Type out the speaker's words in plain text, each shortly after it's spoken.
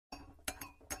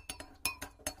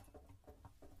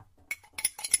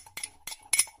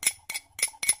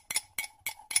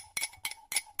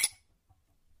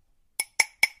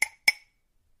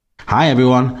Hi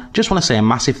everyone, just want to say a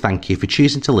massive thank you for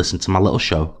choosing to listen to my little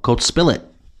show called Spill It.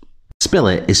 Spill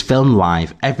It is filmed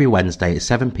live every Wednesday at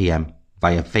 7 p.m.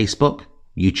 via Facebook,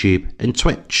 YouTube and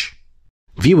Twitch.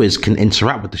 Viewers can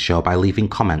interact with the show by leaving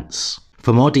comments.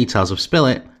 For more details of Spill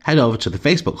It, head over to the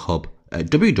Facebook hub at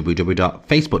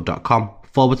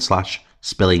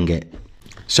www.facebook.com/spillingit.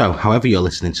 So, however you're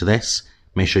listening to this,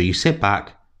 make sure you sit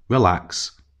back,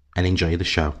 relax and enjoy the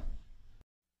show.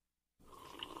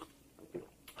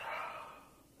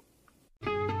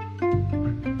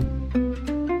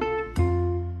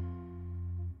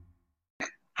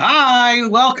 Hi,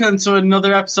 welcome to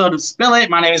another episode of Spill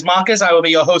It. My name is Marcus. I will be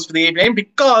your host for the evening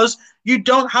because you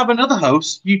don't have another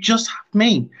host. You just have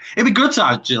me. It'd be good to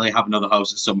actually have another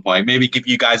host at some point. Maybe give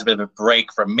you guys a bit of a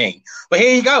break from me. But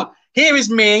here you go. Here is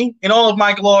me in all of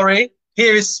my glory.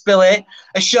 Here is Spill It,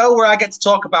 a show where I get to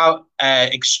talk about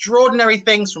extraordinary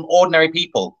things from ordinary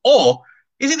people. Or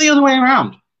is it the other way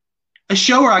around? A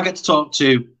show where I get to talk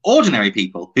to ordinary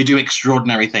people who do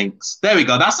extraordinary things. There we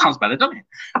go. That sounds better, doesn't it?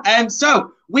 And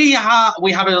so we have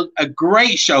a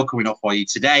great show coming up for you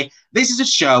today. This is a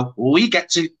show where we get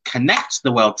to connect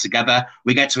the world together.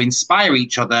 We get to inspire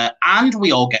each other and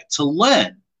we all get to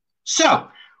learn. So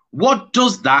what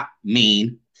does that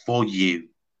mean for you?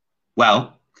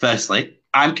 Well, firstly,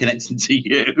 I'm connecting to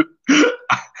you.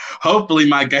 Hopefully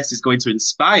my guest is going to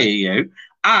inspire you.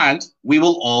 And we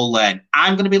will all learn.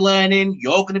 I'm going to be learning.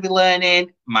 You're going to be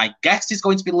learning. My guest is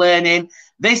going to be learning.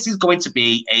 This is going to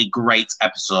be a great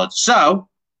episode. So,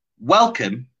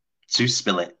 welcome to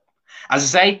Spill It. As I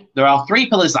say, there are 3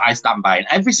 pillars that I stand by, and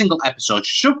every single episode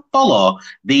should follow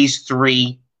these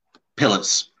 3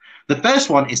 pillars. The first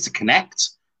one is to connect.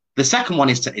 The second one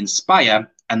is to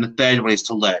inspire. And the third one is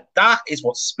to learn. That is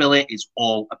what Spill It is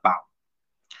all about.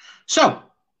 So,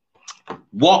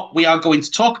 what we are going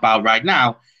to talk about right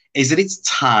now is that it's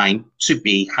time to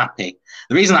be happy.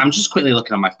 The reason I'm just quickly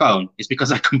looking on my phone is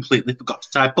because I completely forgot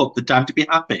to type up the time to be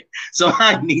happy. So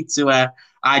I need to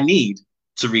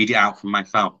read it out from my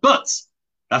phone. But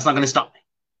that's not going to stop me.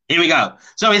 Here we go.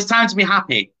 So it's time to be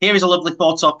happy. Here is a lovely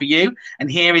photo for you.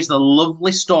 And here is the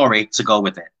lovely story to go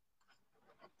with it.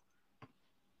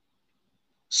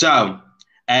 So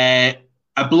a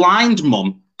blind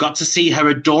mum got to see her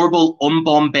adorable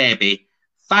unborn baby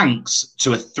thanks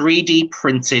to a 3D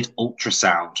printed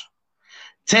ultrasound.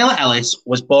 Taylor Ellis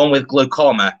was born with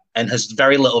glaucoma and has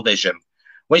very little vision.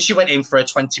 When she went in for a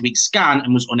 20-week scan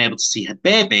and was unable to see her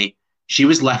baby, she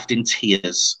was left in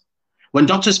tears. When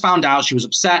doctors found out she was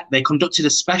upset, they conducted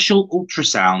a special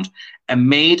ultrasound and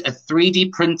made a 3D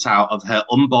printout of her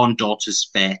unborn daughter's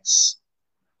face.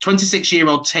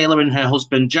 26-year-old Taylor and her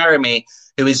husband, Jeremy,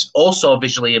 who is also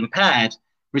visually impaired,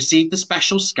 received the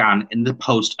special scan in the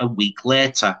post a week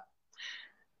later.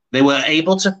 They were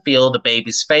able to feel the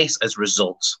baby's face as a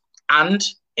result, and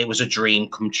it was a dream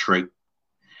come true.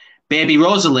 Baby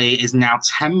Rosalie is now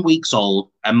 10 weeks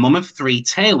old, and mum of 3,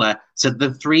 Taylor, said the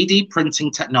 3D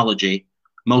printing technology,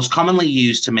 most commonly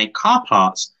used to make car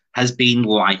parts, has been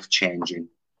life-changing.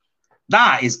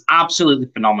 That is absolutely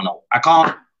phenomenal. I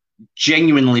can't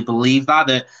genuinely believe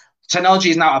that technology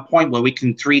is now at a point where we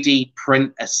can 3D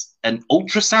print an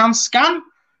ultrasound scan.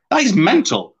 That is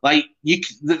mental.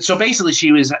 So basically,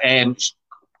 she was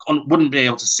wouldn't be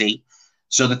able to see.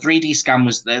 So the 3D scan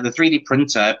was there. The 3D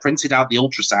printer printed out the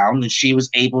ultrasound, and she was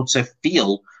able to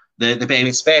feel the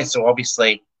baby's face. So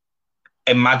obviously,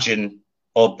 imagine,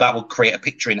 or that will create a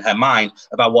picture in her mind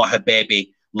about what her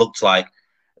baby looked like.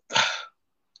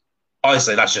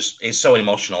 Honestly, it's so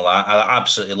emotional. I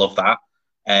absolutely love that.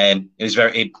 It was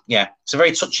it's a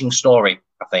very touching story,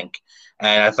 I think.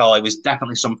 And I thought it was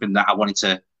definitely something that I wanted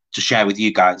to share with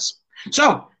you guys.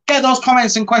 So get those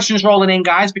comments and questions rolling in,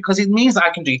 guys, because it means that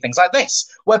I can do things like this,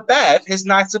 where Bev is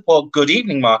nice to put, good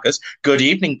evening, Marcus. Good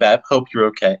evening, Bev. Hope you're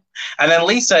okay. And then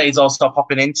Lisa is also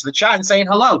popping into the chat and saying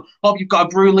hello. Hope you've got a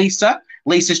brew, Lisa.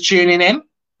 Lisa's tuning in.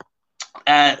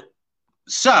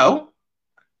 So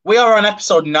we are on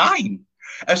episode 9.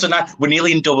 Episode 9. We're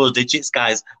nearly in double digits,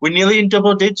 guys. We're nearly in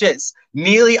double digits.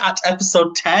 Nearly at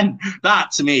episode 10.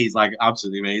 That, to me, is like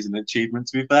absolutely amazing achievement,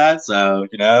 to be fair. So,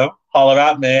 holler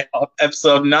at me.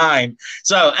 Episode 9.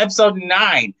 So, episode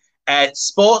 9.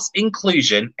 Sports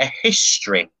inclusion, a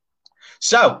history.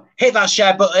 So, hit that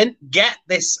share button. Get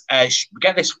this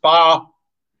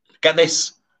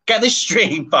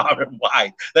stream far and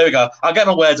wide. There we go. I'll get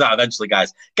my words out eventually,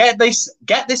 guys. Get this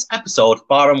episode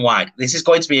far and wide. This is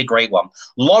going to be a great one.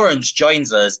 Lawrence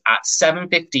joins us at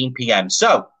 7:15 p.m.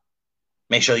 So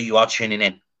make sure you are tuning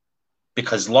in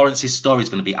because Lawrence's story is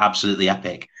going to be absolutely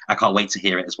epic. I can't wait to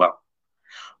hear it as well.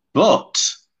 But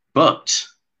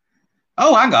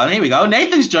Oh, hang on. Here we go.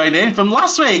 Nathan's joined in from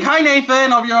last week. Hi,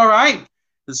 Nathan. Hope you're all right.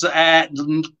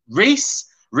 Reese.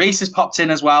 Reese has popped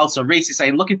in as well. So Reese is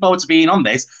saying, looking forward to being on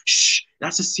this. Shh,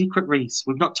 that's a secret, Reese.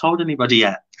 We've not told anybody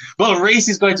yet. But Reese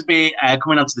is going to be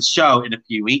coming onto the show in a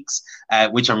few weeks,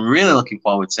 which I'm really looking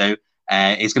forward to.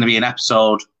 It's going to be an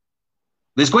episode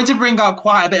that's going to bring out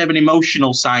quite a bit of an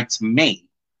emotional side to me.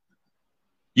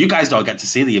 You guys don't get to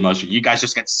see the emotion. You guys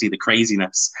just get to see the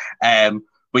craziness.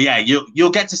 But yeah,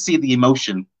 you'll get to see the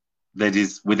emotion that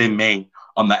is within me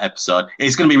on that episode.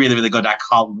 It's going to be really, really good. I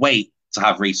can't wait to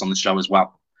have Reese on the show as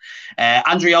well.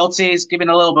 Andrea Alti is giving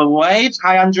a little bit of waves.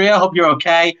 Hi, Andrea. Hope you're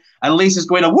okay. And Lisa's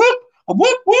going a whoop,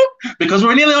 whoop, because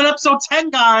we're nearly on episode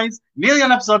 10, guys. Nearly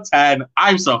on episode 10.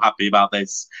 I'm so happy about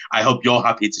this. I hope you're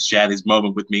happy to share this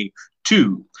moment with me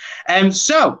too.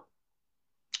 So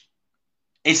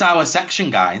it's our section,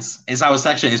 guys. It's our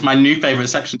section. It's my new favorite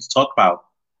section to talk about.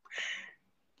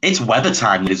 It's weather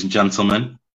time, ladies and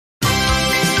gentlemen.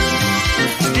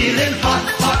 Feeling hot,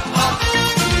 hot, hot.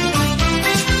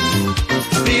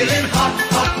 Feeling hot,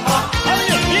 hot, hot. How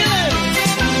you feeling?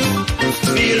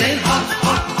 Feeling hot,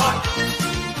 hot, hot.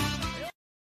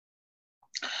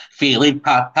 Feeling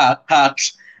hot, hot,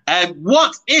 hot.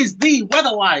 What is the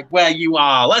weather like where you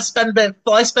are? Let's spend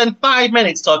 5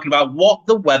 minutes talking about what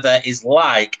the weather is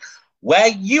like where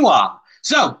you are.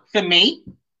 So, for me,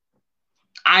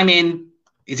 I'm in,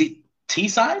 is it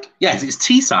Teesside? Yes, it's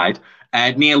Teesside,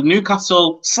 near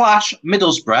Newcastle /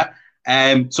 Middlesbrough.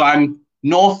 So I'm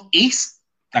northeast.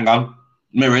 Hang on,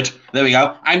 mirrored. There we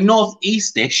go. I'm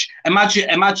northeastish.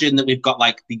 Imagine that we've got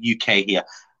like the UK here.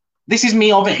 This is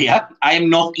me over here. I am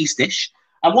northeastish.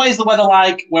 And what is the weather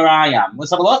like where I am?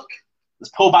 Let's have a look.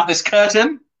 Let's pull back this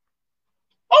curtain.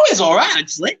 Oh, it's all right,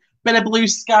 actually. Bit of blue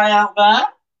sky out there.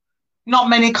 Not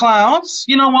many clouds.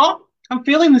 You know what? I'm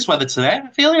feeling this weather today.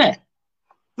 I'm feeling it.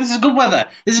 This is good weather.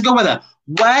 This is good weather.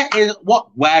 Where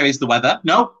is the weather?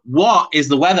 No, what is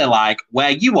the weather like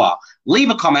where you are? Leave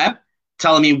a comment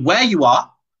telling me where you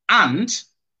are and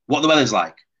what the weather's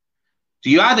like. So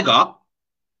you either got,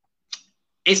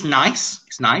 it's nice,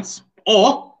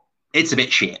 or it's a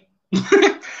bit shit.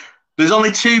 There's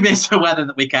only 2 bits of weather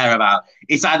that we care about.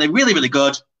 It's either really, really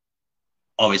good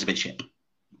or it's a bit shit.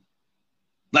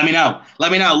 Let me know.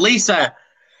 Lisa,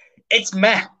 it's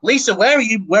meh. Lisa, where are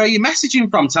you messaging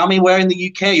from? Tell me where in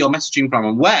the UK you're messaging from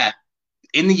and where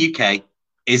in the UK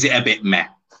is it a bit meh.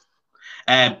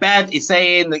 Bev is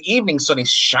saying the evening sun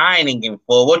is shining in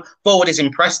Forward. Forward is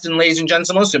in Preston, ladies and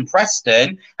gentlemen. So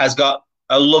Preston has got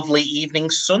a lovely evening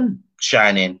sun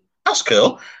shining. That's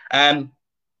cool. I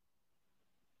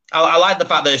like the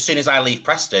fact that as soon as I leave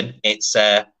Preston, it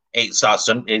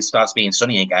starts being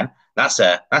sunny again. That's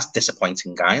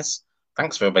disappointing, guys.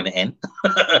 Thanks for rubbing it in.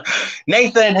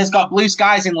 Nathan has got blue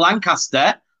skies in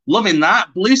Lancaster. Loving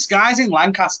that. Blue skies in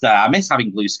Lancaster. I miss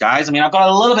having blue skies. I mean, I've got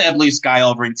a little bit of blue sky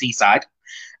over in Teesside.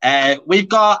 We've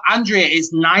got Andrea.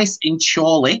 It's nice in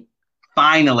Chorley.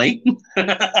 Finally. Do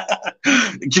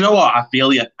you know what? I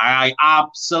feel you. I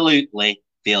absolutely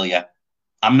feel you.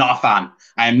 I'm not a fan.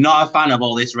 I am not a fan of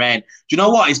all this rain. Do you know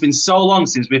what? It's been so long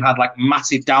since we've had like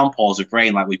massive downpours of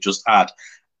rain like we've just had.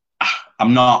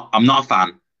 I'm not a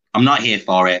fan. I'm not here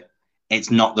for it.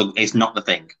 It's not the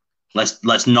thing.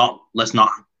 Let's not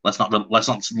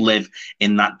live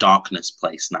in that darkness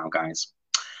place now, guys.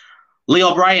 Lee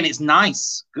O'Brien, it's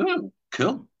nice. Good,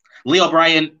 cool. Lee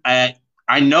O'Brien, I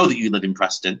know that you live in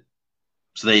Preston,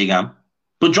 so there you go.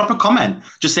 But drop a comment.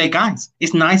 Just say, guys,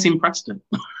 it's nice in Preston.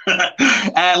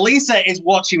 Lisa is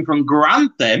watching from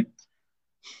Grantham.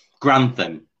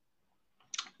 Grantham.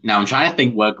 Now I'm trying to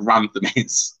think where Grantham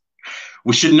is.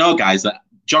 We should know, guys, that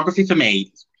geography for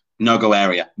me, no-go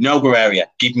area. No-go area.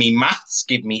 Give me maths.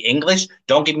 Give me English.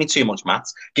 Don't give me too much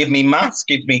maths. Give me maths.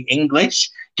 Give me English.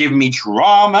 Give me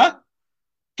drama.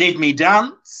 Give me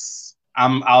dance.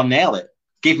 I'll nail it.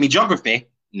 Give me geography.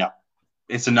 No.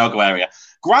 It's a no-go area.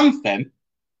 Grantham,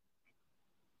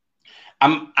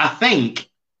 I think,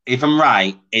 if I'm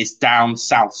right, it's down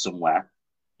south somewhere.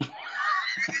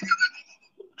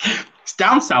 It's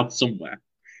down south somewhere.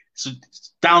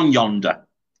 It's down yonder.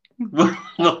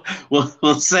 We'll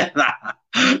say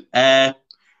that.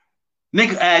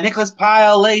 Nicholas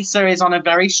Pyle, Lisa is on a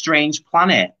very strange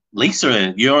planet.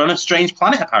 Lisa, you're on a strange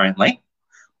planet, apparently.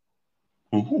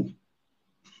 Ooh.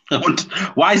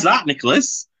 Why is that,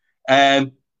 Nicholas?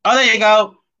 There you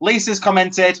go. Lisa's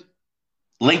commented,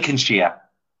 Lincolnshire.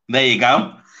 There you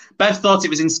go. Bev thought it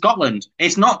was in Scotland.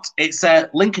 It's not. It's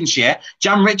Lincolnshire.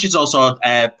 Jan Richards also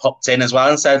popped in as well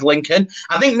and said Lincoln.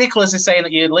 I think Nicholas is saying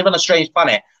that you live on a strange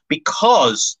planet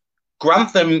because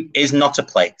Grantham is not a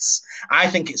place. I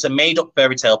think it's a made-up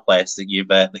fairy tale place that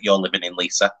you're living in,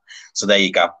 Lisa. So there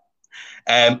you go.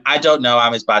 I don't know.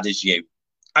 I'm as bad as you.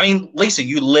 I mean, Lisa,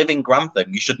 you live in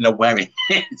Grantham. You should know where it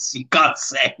is. You can't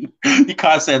say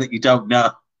that you don't know.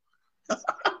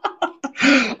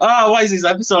 Oh, what is this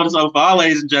episode so far,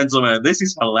 ladies and gentlemen? This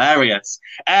is hilarious.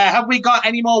 Have we got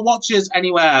any more watches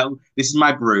anywhere? This is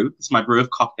my brew. This is my brew of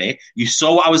coffee. You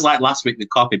saw what I was like last week with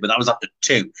coffee, but that was after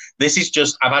 2. This is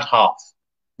just, I've had half.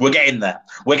 We're getting there.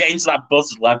 We're getting to that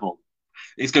buzz level.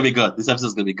 It's going to be good. This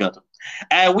episode's going to be good.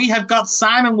 We have got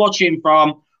Simon watching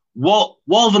from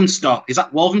Walthamstow. Is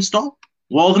that Walthamstow?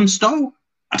 Walthamstow?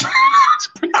 I don't know how to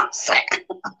pronounce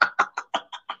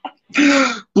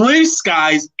it. Blue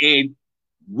skies in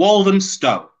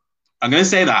Walthamstow. I'm going to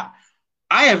say that.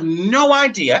 I have no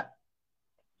idea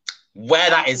where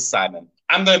that is, Simon.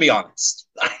 I'm going to be honest.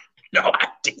 I have no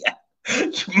idea.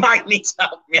 You might need to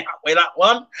help me out with that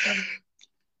one.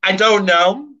 I don't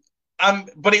know.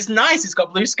 But it's nice. It's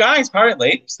got blue skies,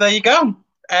 apparently. So there you go.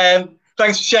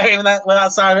 Thanks for sharing that with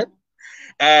us, Simon.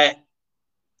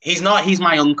 He's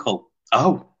my uncle.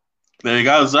 Oh, there you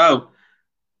go. So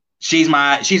she's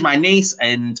my niece,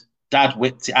 and Dad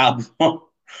whipped it out before.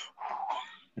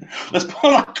 Let's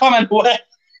pull that comment away,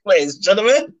 ladies and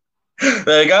gentlemen.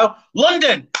 There you go.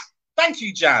 London. Thank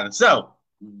you, Jan. So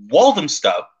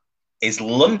Walthamstow is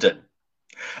London.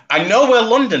 I know where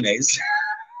London is.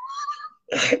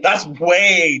 That's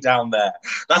way down there.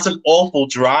 That's an awful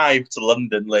drive to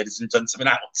London, ladies and gentlemen.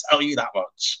 I will tell you that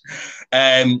much.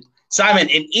 Simon,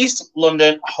 in East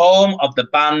London, home of the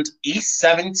band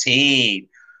E17.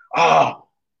 Oh,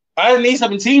 I had an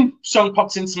E17 song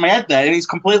popped into my head there, and he's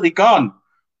completely gone.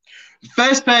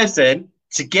 First person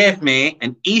to give me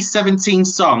an E17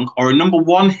 song or a number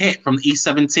 1 hit from the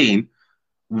E17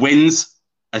 wins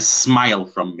a smile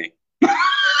from me.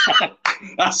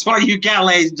 That's what you get,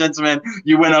 ladies and gentlemen.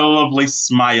 You win a lovely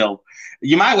smile.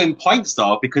 You might win points,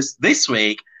 though, because this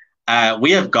week we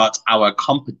have got our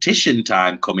competition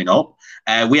time coming up.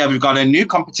 We've got a new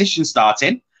competition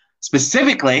starting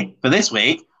specifically for this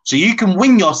week, so you can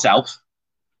win yourself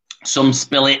some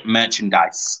Spill It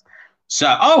merchandise. So,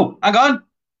 hang on.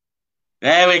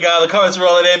 There we go. The comments are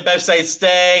rolling in. Bev says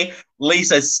stay.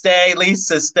 Lisa, stay.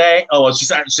 Lisa, stay. Oh, well, she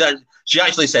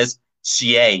actually says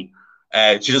stay.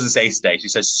 She doesn't say stay. She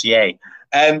says stay.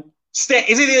 Stay.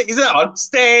 Is it on?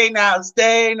 Stay now.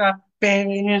 Stay now.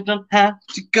 Baby, you don't have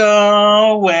to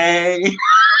go away.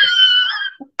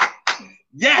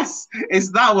 Yes, it's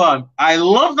that one. I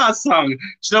love that song. Do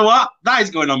you know what? That is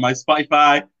going on my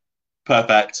Spotify.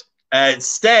 Perfect.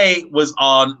 Stay was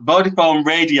on Vodafone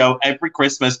Radio every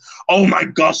Christmas. Oh my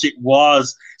gosh, it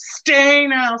was. Stay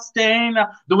now, stay now.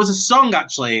 There was a song,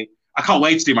 actually. I can't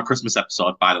wait to do my Christmas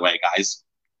episode, by the way, guys.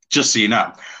 Just so you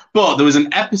know. But there was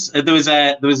an episode. There was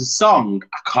a song.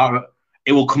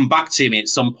 It will come back to me at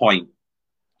some point.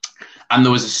 And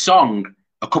there was a song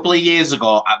a couple of years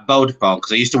ago at Vodafone,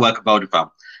 because I used to work at Vodafone,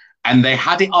 and they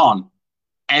had it on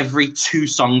every 2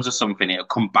 songs or something. It'll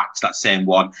come back to that same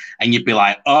one, and you'd be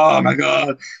like, "Oh my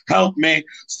God, help me!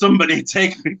 Somebody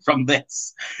take me from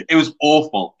this." It was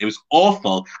awful. It was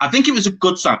awful. I think it was a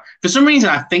good song. For some reason,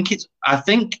 I think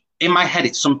in my head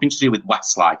it's something to do with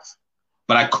Westlife,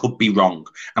 but I could be wrong.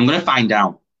 I'm going to find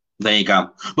out. There you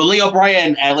go. But Leo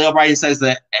Bryan says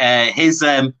that his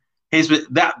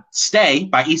that Stay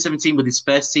by E17 with his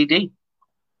first CD.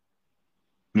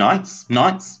 Nice.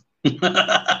 I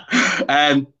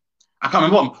can't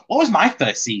remember what was my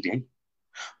first CD.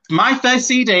 My first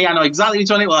CD, I know exactly which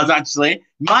one it was, actually.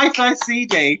 My first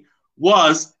CD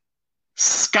was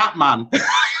Scatman.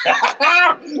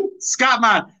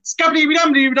 Scatman.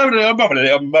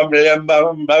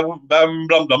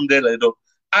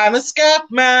 I'm a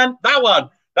Scatman. That one.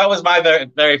 That was my very,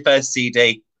 very first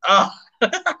CD. Oh.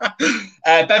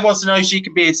 Bev wants to know if she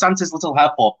can be Santa's little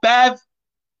helper. Bev,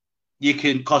 you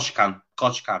can. Of course you can.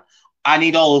 I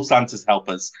need all of Santa's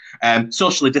helpers.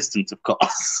 Socially distant, of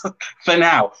course. For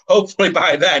now. Hopefully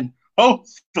by then.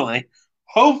 Hopefully,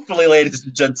 ladies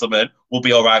and gentlemen, we'll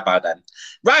be all right by then.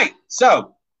 Right.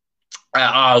 So,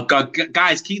 oh God,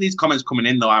 guys, keep these comments coming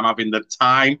in, though. I'm having the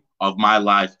time of my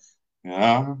life.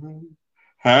 Time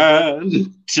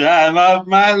of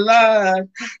my life.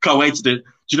 Can't wait to do.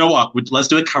 Do you know what? Let's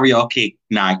do a karaoke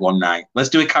night one night. Let's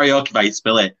do a karaoke by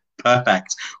Spill It.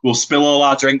 Perfect. We'll spill all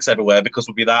our drinks everywhere because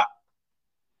we'll be that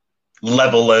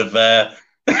level of I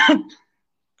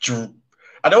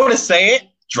don't want to say it.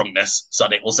 Drunkness.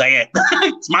 Sonic will say it.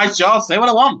 It's my show. Say what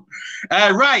I want.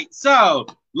 Right. So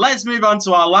let's move on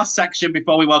to our last section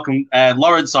before we welcome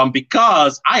Lawrence on,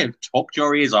 because I have talked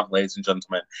your ears off, ladies and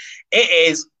gentlemen. It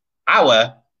is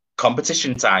our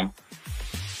competition time.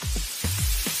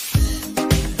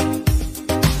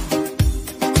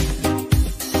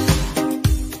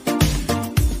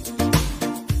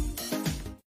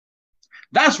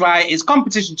 right. It's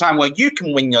competition time where you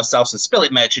can win yourself some Spill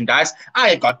It merchandise. I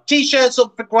have got T-shirts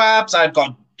up for grabs. I've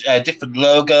got different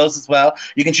logos as well.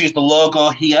 You can choose the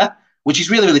logo here, which is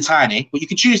really, really tiny, but you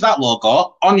can choose that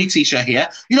logo on your T-shirt here.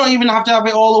 You don't even have to have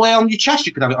it all the way on your chest.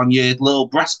 You could have it on your little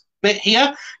breast bit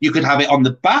here. You could have it on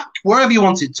the back, wherever you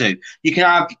wanted to. You can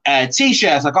have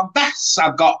T-shirts. I've got vests.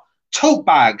 I've got tote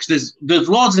bags. There's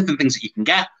loads of different things that you can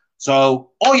get.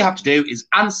 So all you have to do is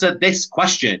answer this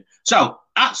question. So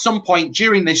at some point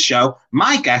during this show,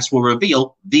 my guest will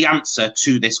reveal the answer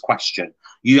to this question.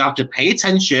 You have to pay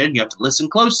attention. You have to listen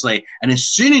closely. And as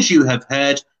soon as you have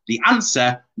heard the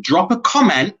answer, drop a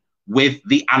comment with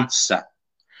the answer.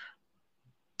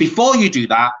 Before you do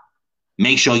that,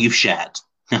 make sure you've shared.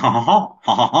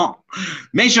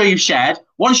 Make sure you've shared.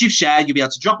 Once you've shared, you'll be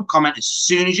able to drop a comment as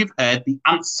soon as you've heard the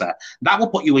answer. That will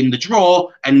put you in the draw,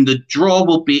 and the draw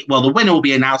will be, well, the winner will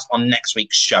be announced on next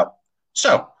week's show.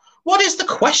 So, what is the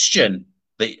question,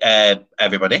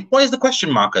 everybody? What is the question,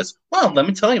 Marcus? Well, let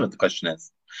me tell you what the question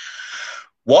is.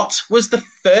 What was the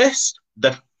first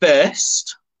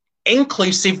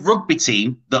inclusive rugby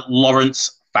team that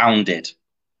Lawrence founded?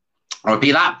 I'll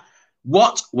repeat that.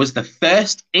 What was the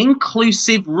first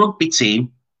inclusive rugby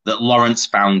team that Lawrence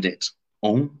founded?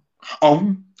 I'll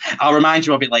remind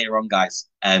you of it later on, guys,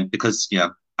 because, you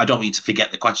know, I don't want you to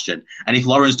forget the question. And if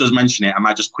Lawrence does mention it, I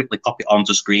might just quickly pop it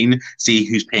onto screen, see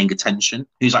who's paying attention,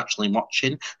 who's actually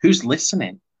watching, who's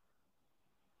listening.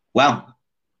 Well,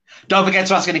 don't forget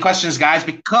to ask any questions, guys,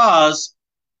 because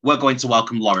we're going to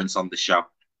welcome Lawrence on the show.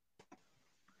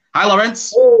 Hi,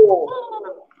 Lawrence.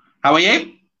 Oh. How are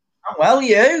you? I'm well,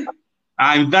 you?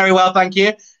 I'm very well, thank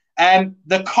you.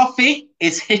 The coffee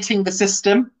is hitting the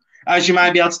system, as you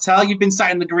might be able to tell. You've been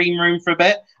sat in the green room for a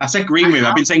bit. I said green room.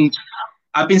 I've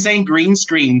been saying green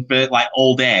screen for like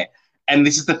all day, and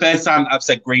this is the first time I've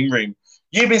said green room.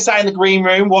 You've been sat in the green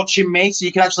room watching me, so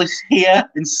you can actually hear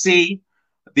and see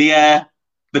the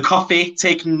coffee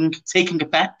taking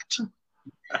effect.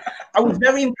 I was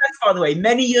very impressed, by the way.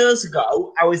 Many years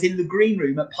ago, I was in the green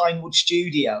room at Pinewood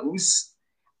Studios,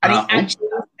 and it actually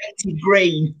was painted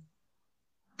green.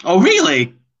 Oh,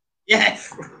 really?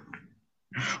 Yes.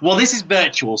 Well, this is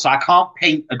virtual, so I can't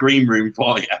paint a green room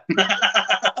for you.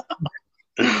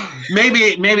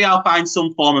 Maybe I'll find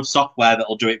some form of software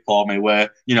that'll do it for me,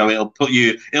 where, you know, it'll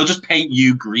just paint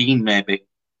you green, maybe.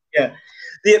 Yeah.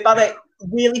 By the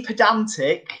really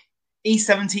pedantic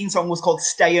E17 song was called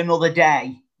 "Stay Another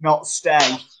Day," not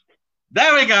 "Stay."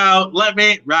 There we go.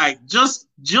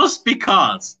 Just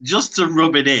because, just to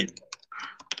rub it in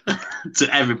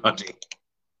to everybody.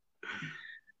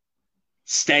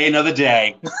 Stay another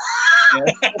day.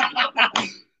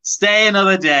 Stay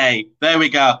another day. There we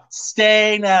go.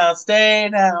 Stay now. Stay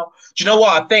now. Do you know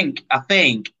what I think? I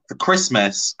think for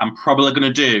Christmas, I'm probably going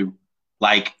to do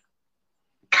like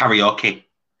karaoke.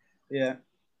 Yeah.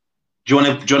 Do you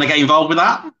want to get involved with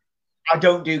that? I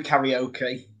don't do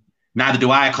karaoke. Neither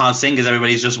do I. I can't sing, as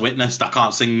everybody's just witnessed. I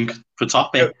can't sing for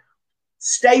topic. No.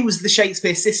 Stay was the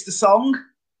Shakespeare Sister song.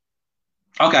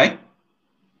 Okay.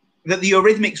 That the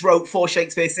Eurythmics wrote for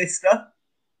Shakespeare Sister.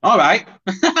 All right.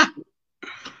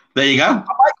 There you go. I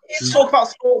like to talk about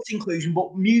sports inclusion,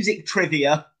 but music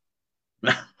trivia.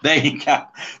 There you go.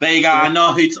 There you go. I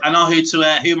know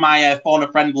who my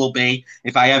former friend will be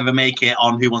if I ever make it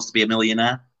on Who Wants to Be a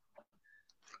Millionaire.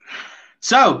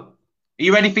 So, are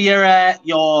you ready for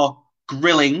your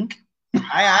grilling?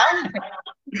 I am.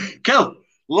 Cool.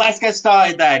 Let's get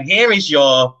started then. Here is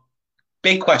your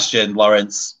big question,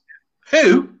 Lawrence.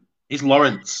 Who is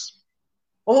Lawrence?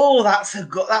 Oh, that's a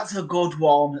good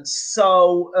one.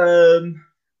 So,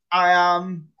 I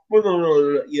am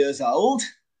years old.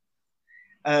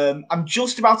 I'm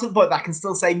just about at the point that I can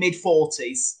still say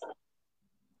mid-40s.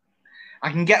 I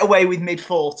can get away with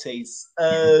mid-40s.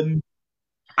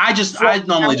 I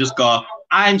normally just go.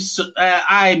 I'm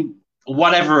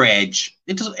whatever age.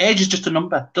 Age is just a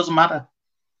number. It doesn't matter.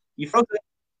 You from?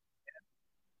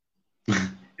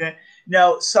 Yeah.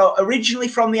 No. So originally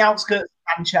from the outskirts of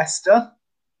Manchester.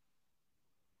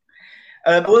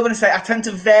 We're going to say I tend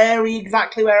to vary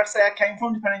exactly where I say I came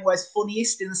from, depending on where's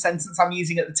funniest in the sentence I'm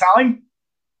using at the time.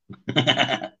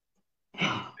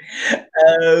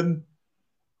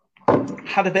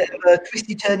 Had a bit of a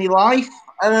twisty-turny life.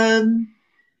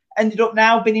 Ended up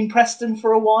now being in Preston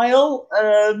for a while.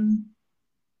 And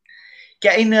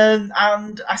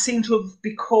I seem to have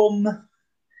become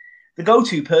the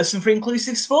go-to person for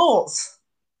inclusive sports.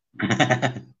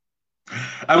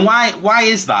 And why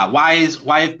is that? Why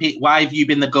have you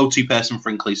been the go-to person for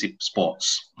inclusive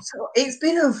sports? So it's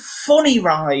been a funny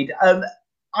ride.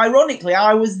 Ironically,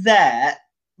 I was there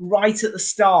right at the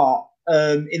start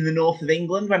in the north of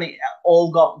England when it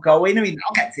all got going. I mean,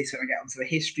 I'll get to this when I get onto the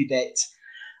history bit.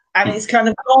 And it's kind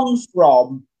of gone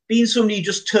from being somebody who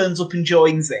just turns up and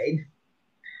joins in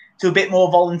to a bit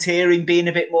more volunteering, being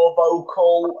a bit more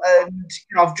vocal. And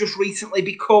I've just recently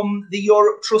become the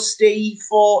Europe trustee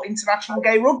for International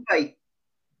Gay Rugby.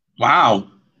 Wow.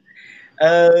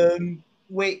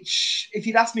 Which, if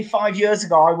you'd asked me 5 years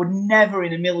ago, I would never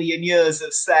in a million years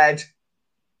have said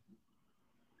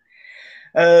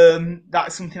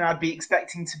that's something I'd be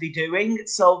expecting to be doing.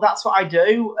 So that's what I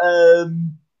do.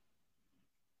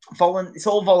 It's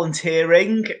all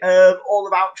volunteering, all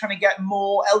about trying to get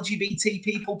more LGBT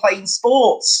people playing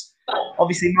sports.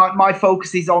 Obviously, my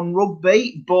focus is on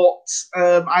rugby, but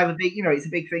I have a big, it's a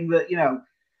big thing that,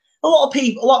 a lot of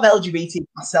people, a lot of LGBT,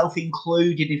 myself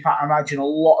included, in fact, I imagine a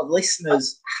lot of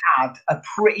listeners had a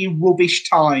pretty rubbish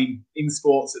time in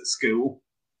sports at school.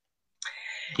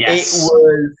 Yes. It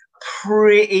was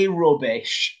pretty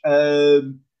rubbish.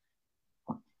 And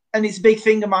it's a big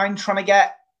thing of mine trying to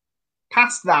get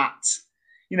past that,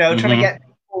 trying to get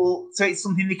people so it's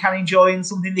something they can enjoy and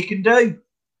something they can do.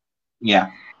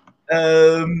 Yeah.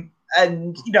 And,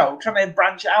 trying to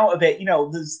branch out a bit,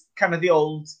 there's kind of the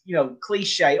old,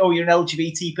 cliche, oh, you're an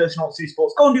LGBT person who wants to do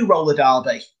sports, go and do roller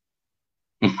derby.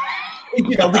 The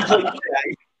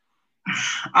cliche.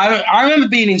 I remember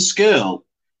being in school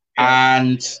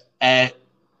and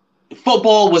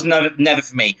football was never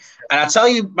for me. And I'll tell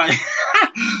you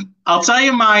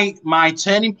my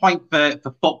turning point for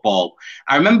football.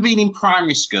 I remember being in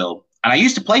primary school and I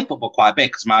used to play football quite a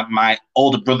bit because my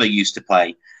older brother used to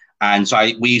play. And so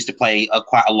we used to play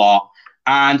quite a lot.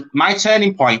 And my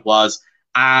turning point was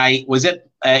it was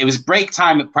break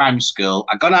time at primary school.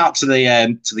 I got out to the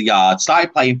yard,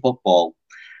 started playing football,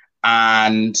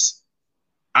 and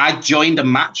I joined a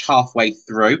match halfway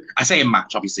through. I say a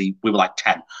match, obviously we were like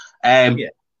 10. And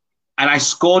I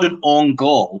scored an own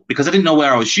goal because I didn't know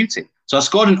where I was shooting. So I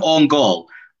scored an own goal,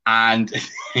 and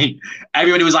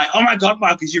everybody was like, "Oh my God,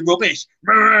 Marcus, you're rubbish!"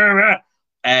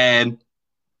 And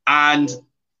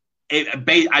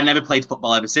I never played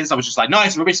football ever since. I was just like, no,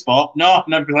 it's a rubbish sport. No, I'm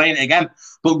never playing it again.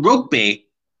 But rugby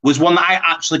was one that I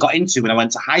actually got into when I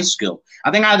went to high school.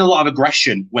 I think I had a lot of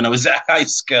aggression when I was at high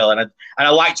school, and I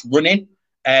liked running.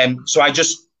 So I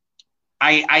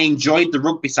enjoyed the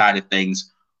rugby side of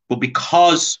things, but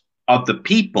because of the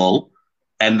people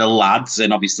and the lads,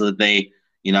 and obviously the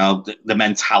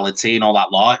mentality and all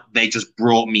that lot, they just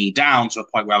brought me down to a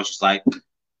point where I was just like,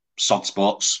 sod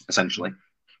sports, essentially.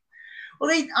 Well,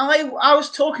 I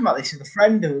was talking about this with a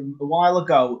friend a while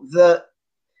ago that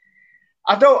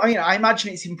I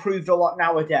imagine it's improved a lot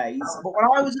nowadays, but when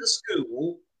I was at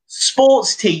school,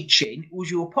 sports teaching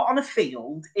was you were put on a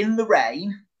field in the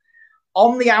rain,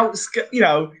 on the outskirts,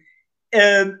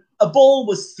 a ball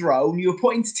was thrown, you were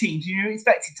put into teams, and you were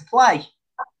expected to play.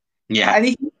 Yeah. And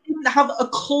if you didn't have a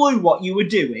clue what you were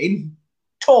doing,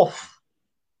 tough.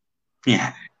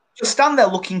 Yeah. Just stand there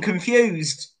looking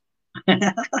confused.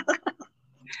 I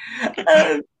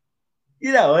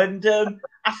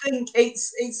think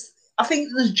I think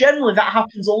there's generally that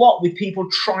happens a lot with people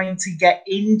trying to get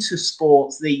into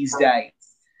sports these days.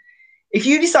 If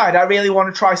you decide I really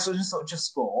want to try such and such a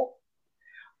sport,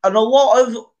 and a lot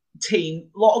of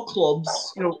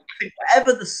clubs,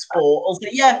 whatever the sport, will say,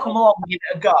 yeah, come along, give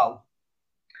it a go.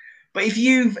 But if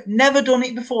you've never done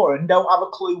it before and don't have a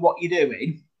clue what you're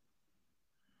doing,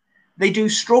 they do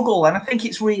struggle, and I think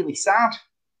it's really sad.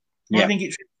 Yeah. I think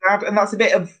it's really sad, and that's a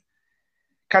bit of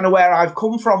kind of where I've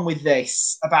come from with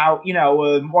this about,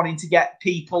 wanting to get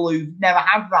people who've never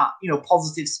had that,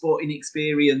 positive sporting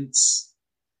experience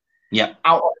out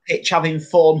on the pitch, having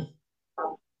fun,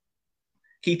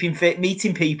 keeping fit,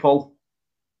 meeting people.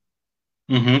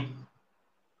 Mm-hmm.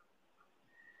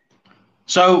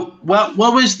 So,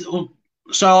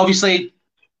 so obviously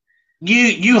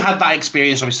you had that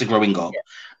experience, obviously growing up,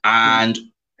 and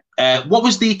what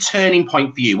was the turning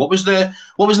point for you? What was the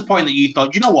point that you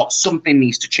thought, you know what, something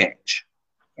needs to change?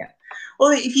 Yeah.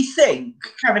 Well, if you think,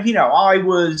 kind of, I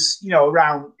was,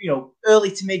 around,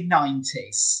 early to mid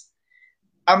 90s,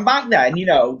 and back then,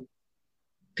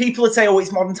 people would say, "Oh,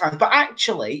 it's modern times," but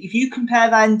actually, if you compare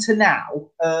then to now,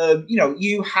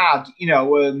 you had,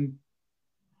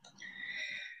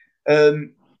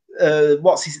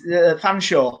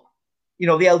 Fanshawe, the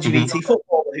LGBT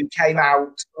footballer who came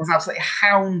out, was absolutely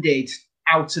hounded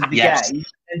out of the game,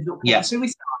 ended up committing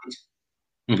suicide.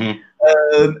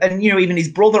 Mm-hmm. And even his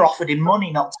brother offered him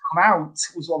money not to come out,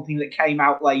 was one thing that came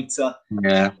out later.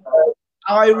 Yeah.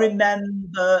 I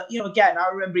remember, I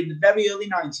remember in the very early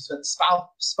 90s when the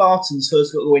Spartans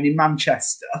first got going in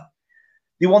Manchester,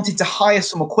 they wanted to hire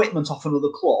some equipment off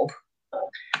another club.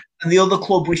 and the other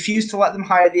club refused to let them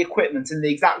hire the equipment, and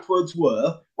the exact words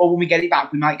were, well, when we get it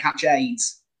back, we might catch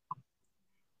AIDS.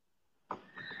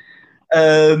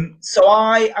 So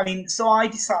I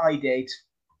decided,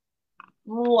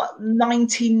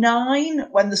 99,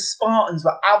 when the Spartans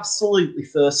were absolutely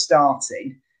first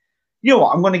starting, you know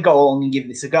what, I'm going to go along and give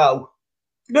this a go.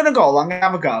 I'm going to go along and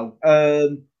have a go.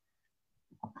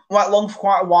 Went along for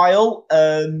quite a while,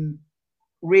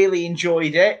 really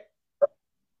enjoyed it.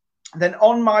 Then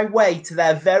on my way to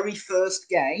their very first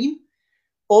game,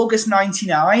 August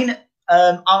 99,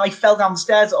 I fell down the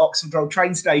stairs at Oxford Road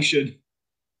train station.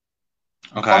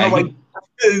 Okay. On the way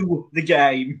to the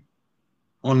game.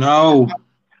 Oh, no.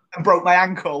 And broke my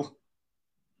ankle.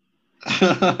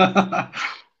 And,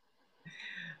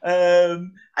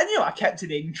 I kept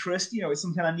an interest. It's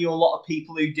something I knew a lot of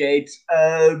people who did.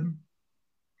 But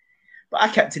I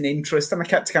kept an interest, and I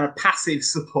kept kind of passive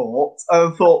support.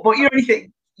 I thought, but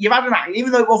anything, you've had an act,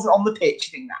 even though it wasn't on the pitch,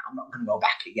 you think, I'm not going to go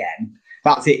back again.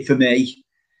 That's it for me.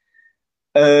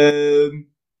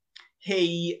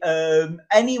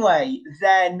 Anyway,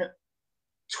 then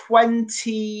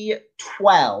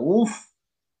 2012.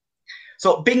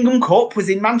 So Bingham Cup was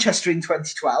in Manchester in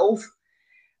 2012.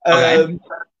 Okay.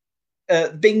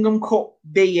 Bingham Cup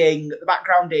being, the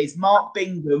background is Mark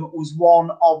Bingham was one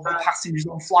of the passengers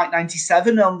on Flight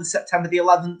 97 on the September the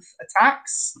 11th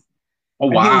attacks. Oh,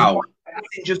 and wow. He was one of the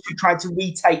passengers who tried to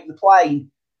retake the plane.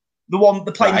 The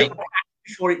plane Right. that crashed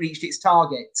before it reached its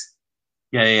target.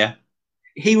 Yeah.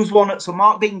 He was so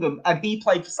Mark Bingham, and he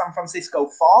played for San Francisco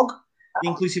Fog, the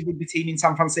inclusive rugby team in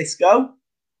San Francisco.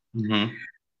 Mm-hmm.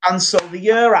 And so the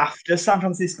year after, San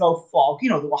Francisco Fog,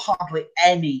 there were hardly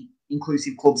any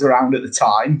inclusive clubs around at the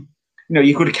time.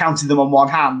 You could have counted them on one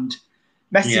hand.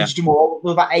 Messaged them all,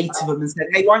 there were about 8 of them, and said,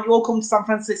 hey, why don't you all come to San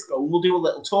Francisco and we'll do a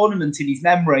little tournament in his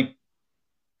memory.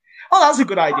 Oh, that's a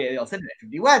good idea. They said,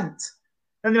 everybody went.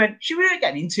 And they went, should we do it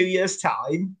again in 2 years'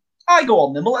 time? I go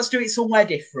on then, but let's do it somewhere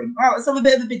different. All right, let's have a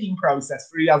bit of a bidding process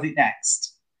for who has it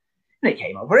next. And it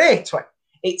came over here.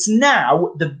 It's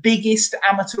now the biggest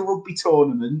amateur rugby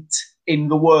tournament in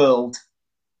the world.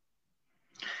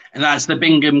 And that's the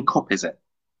Bingham Cup, is it?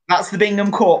 That's the Bingham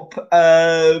Cup.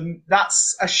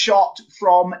 That's a shot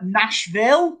from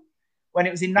Nashville, when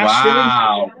it was in Nashville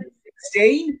Wow. in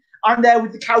 2016. I'm there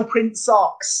with the cow print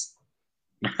socks.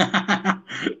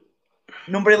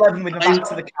 Number 11 with the back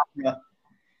to the camera.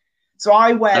 So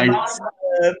I went,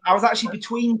 I was actually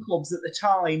between clubs at the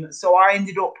time, so I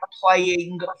ended up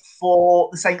playing for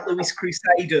the St. Louis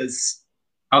Crusaders.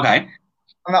 Okay.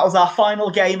 And that was our final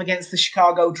game against the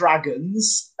Chicago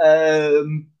Dragons.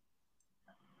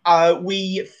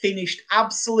 We finished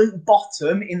absolute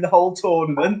bottom in the whole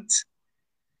tournament.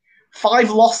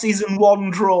 5 losses and 1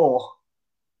 draw.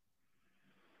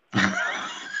 And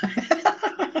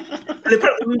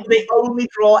apparently we were the only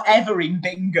draw ever in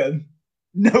Bingham.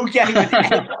 No game had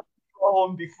ever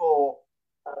drawn before.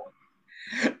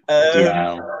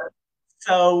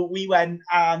 So we went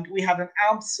and we had an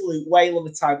absolute whale of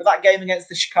a time. But that game against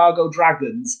the Chicago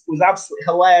Dragons was absolutely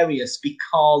hilarious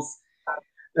because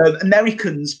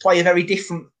Americans play a very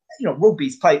different, rugby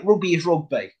is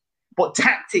rugby. But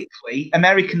tactically,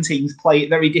 American teams play it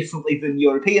very differently than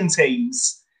European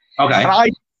teams. Okay. And I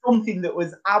did something that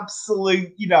was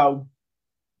absolute,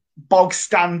 bog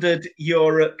standard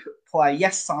Europe play.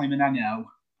 Yes, Simon, I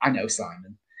know,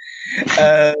 Simon.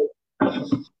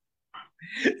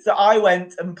 So I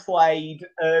went and played.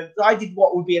 I did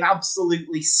what would be an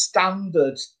absolutely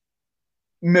standard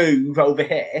move over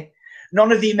here.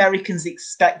 None of the Americans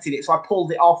expected it, so I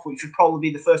pulled it off, which would probably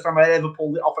be the first time I'd ever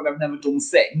pulled it off, and I've never done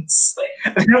since.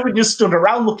 And then we just stood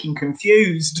around looking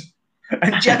confused.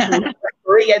 And Jeff, the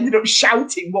referee, ended up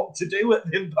shouting what to do at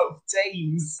them both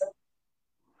teams.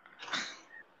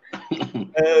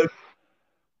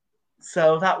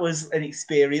 So that was an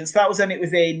experience. That was when it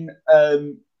was in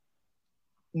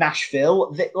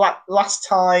Nashville. Last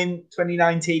time,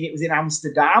 2019, it was in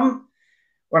Amsterdam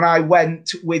when I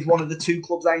went with one of the 2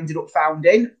 clubs I ended up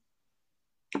founding.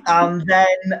 And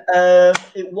then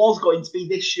it was going to be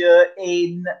this year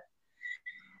in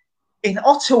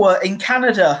Ottawa, in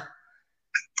Canada.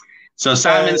 So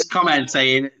Simon's comment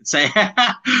saying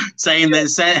that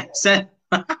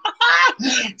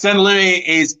St. Louis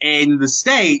is in the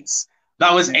States.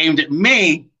 That was aimed at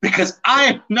me because I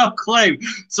have no clue.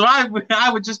 So I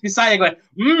would just be saying, going,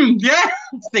 yeah,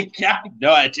 I have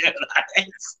no idea what that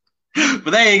is.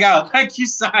 But there you go. Thank you,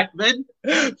 Simon,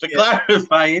 for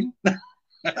clarifying.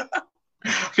 I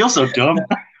feel so dumb.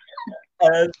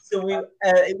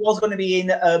 It was going to be in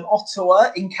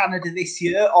Ottawa, in Canada this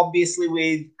year. Obviously,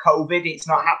 with COVID, it's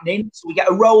not happening. So we get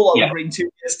a rollover in 2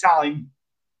 years' time.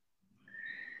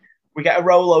 We get a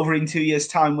rollover in 2 years'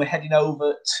 time. We're heading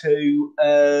over to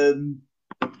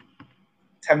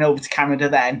Canada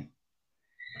then.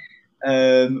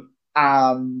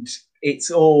 And it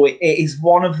is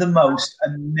one of the most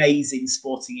amazing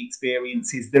sporting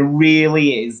experiences. There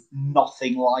really is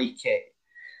nothing like it.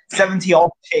 70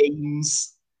 odd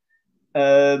teams.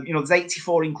 There's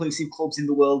 84 inclusive clubs in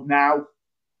the world now. In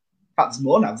fact, there's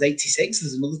more now. There's 86.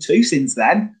 There's another 2 since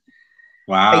then.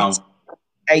 Wow.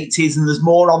 80s, and there's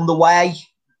more on the way.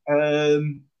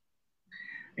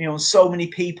 So many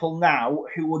people now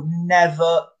who would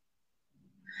never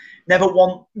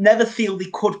feel they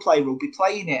could play rugby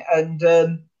playing it. And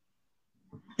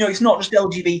it's not just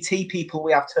LGBT people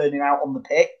we have turning out on the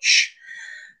pitch.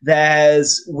 It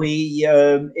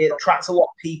attracts a lot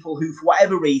of people who, for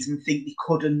whatever reason, think they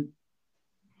couldn't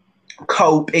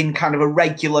cope in kind of a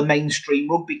regular mainstream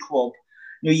rugby club.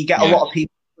 You get a lot of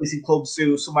people in clubs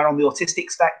who are somewhere on the autistic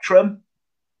spectrum,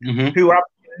 who are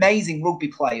amazing rugby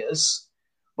players,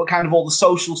 but kind of all the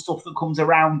social stuff that comes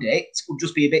around it would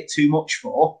just be a bit too much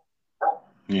for.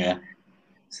 Yeah.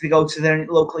 So they go to their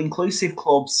local inclusive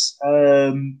clubs.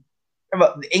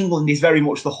 England is very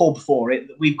much the hub for it.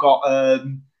 We've got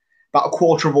about a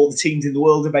quarter of all the teams in the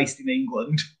world are based in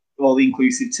England, all the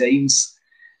inclusive teams.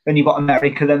 Then you've got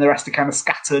America, then the rest are kind of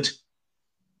scattered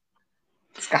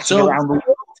around the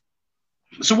world.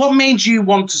 So what made you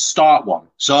want to start one?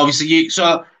 So obviously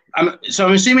I'm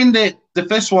assuming that the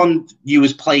first one you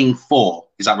was playing for,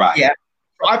 is that right? Yeah.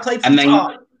 So I played for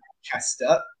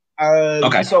Manchester.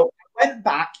 Okay. So I went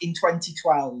back in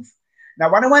 2012.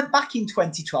 Now, when I went back in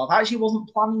 2012, I actually wasn't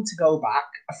planning to go back.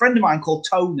 A friend of mine called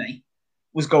Tony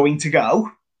was going to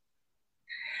go.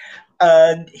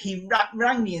 And he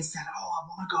rang me and said, I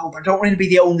want to go, but I don't want to be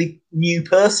the only new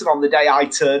person on the day I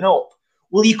turn up.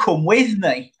 Will you come with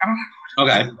me? And I'm like,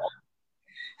 okay. I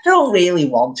don't really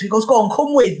want to. He goes, go on,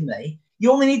 come with me.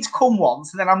 You only need to come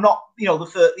once, and then I'm not,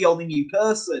 the only new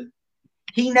person.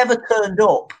 He never turned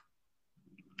up.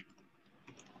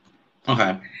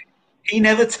 Okay. He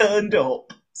never turned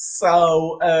up.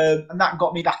 So, and that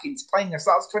got me back into playing.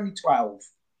 So that was 2012.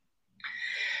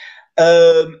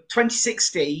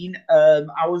 2016,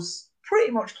 I was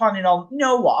pretty much planning on,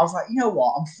 I was like,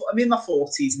 I'm in my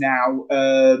 40s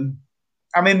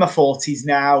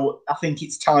now. I think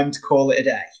it's time to call it a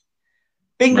day.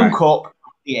 Bingham Cup,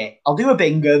 yeah. I'll do a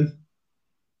Bingham,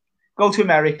 go to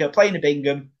America, play in a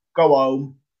Bingham, go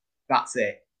home. That's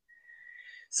it.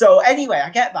 So anyway, I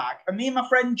get back, and me and my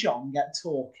friend John get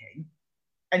talking,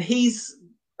 and he's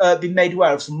been made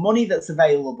aware of some money that's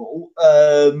available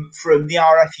from the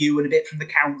RFU and a bit from the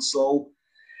council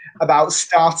about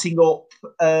starting up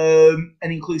an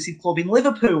inclusive club in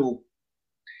Liverpool.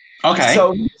 Okay.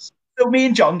 So me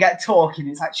and John get talking.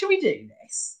 It's like, should we do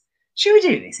this? Should we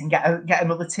do this and get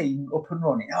another team up and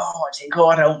running? I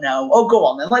don't know. Oh, go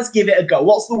on then. Let's give it a go.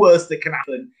 What's the worst that can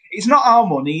happen? It's not our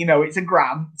money, it's a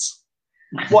grant.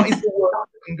 What is the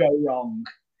worst that can go wrong?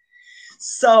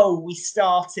 So we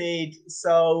started.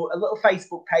 So a little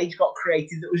Facebook page got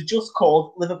created that was just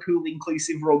called Liverpool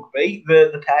Inclusive Rugby,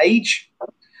 the page.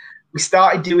 We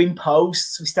started doing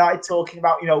posts. We started talking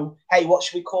about, hey, what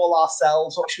should we call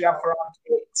ourselves? What should we have for our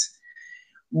kit?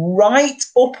 Right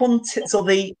up until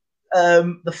the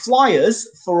flyers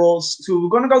for us. So we're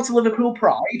going to go to Liverpool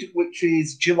Pride, which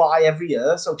is July every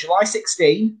year. So July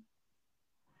 16,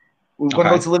 we're going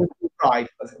to go to Liverpool Pride.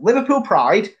 Liverpool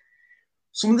Pride.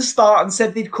 Some of the start and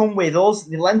said they'd come with us.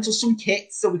 They lent us some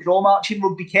kits so we could all march in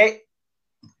rugby kit.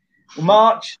 We'll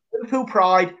march, Liverpool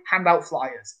Pride, hand out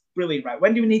flyers. Brilliant, right?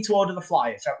 When do we need to order the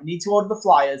flyers? Right, we need to order the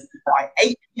flyers by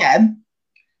 8 p.m.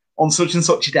 on such and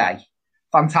such a day.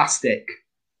 Fantastic.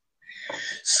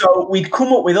 So we'd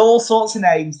come up with all sorts of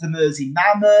names. The Mersey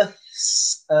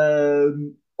Mammoths,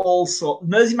 all sorts.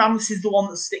 Mersey Mammoths is the one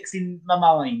that sticks in my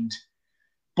mind.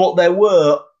 But there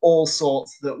were all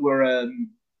sorts that were...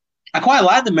 I quite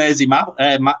like the Mersey Mammoths.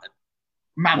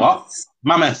 What?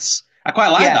 Mammoths. I quite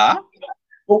like that.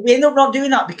 But we ended up not doing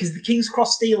that because the King's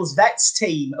Cross Steelers vets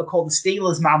team are called the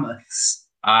Steelers Mammoths.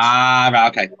 Ah, right,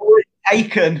 okay.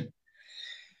 Taken.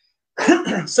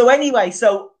 So me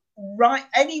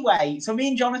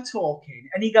and John are talking,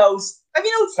 and he goes, have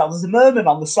you noticed there's a merman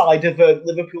on the side of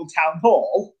Liverpool Town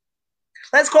Hall?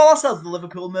 Let's call ourselves the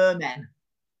Liverpool Mermen.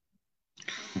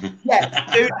 Yeah,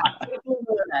 do that. Liverpool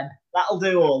Mermen. That'll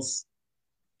do us.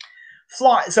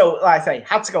 So, like I say,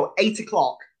 had to go 8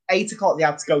 o'clock. 8 o'clock, they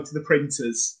had to go to the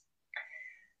printers.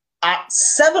 At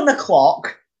 7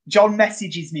 o'clock, John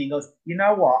messages me and goes, you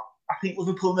know what? I think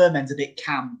Liverpool Mermen's a bit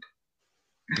camp.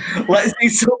 Let's do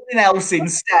something else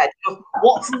instead.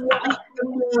 What's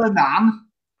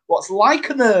like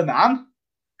a merman?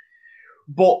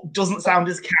 but doesn't sound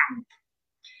as camp.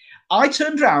 I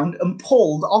turned around and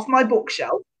pulled off my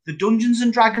bookshelf the Dungeons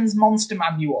and Dragons Monster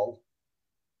Manual.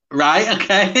 Right,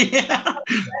 okay. A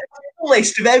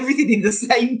list of everything in the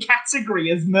same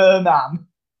category as Merman.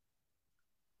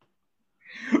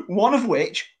 One of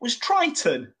which was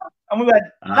Triton. And we went,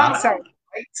 that sounds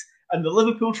great. And the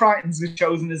Liverpool Tritons was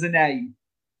chosen as a name.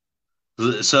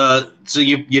 So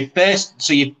you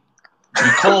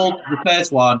called the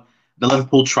first one the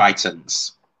Liverpool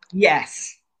Tritons.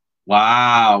 Yes.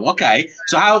 Wow. Okay.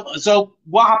 So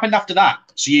what happened after that?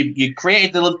 So you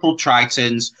created the Liverpool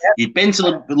Tritons. Yep. You'd been to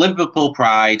the Liverpool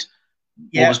Pride.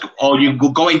 Yeah. Or you go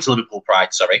going to Liverpool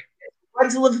Pride. Sorry.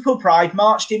 Went to Liverpool Pride,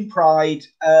 marched in Pride,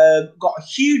 got a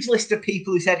huge list of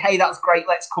people who said, hey, that's great,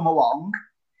 let's come along.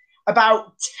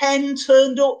 About 10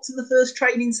 turned up to the first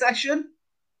training session.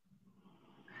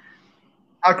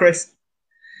 Hi, Chris.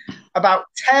 About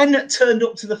 10 turned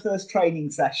up to the first training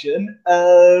session.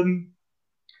 Kind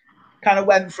of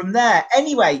went from there.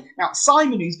 Anyway, now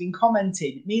Simon, who's been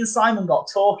commenting, me and Simon got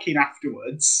talking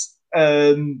afterwards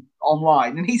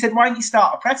online, and he said, why don't you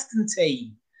start a Preston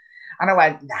team? And I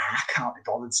went, nah, I can't be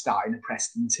bothered starting a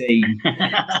Preston team.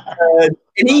 And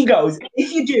he goes,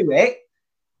 if you do it,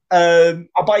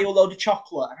 I'll buy you a load of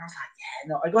chocolate. And I was like, yeah,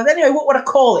 no. I go, anyway, what would I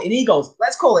call it? And he goes,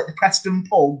 let's call it the Preston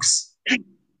Pugs.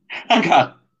 Okay.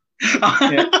 Yeah.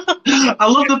 I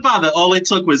love the fact that all it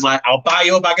took was like, I'll buy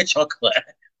you a bag of chocolate.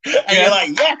 And you're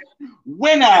like, yeah,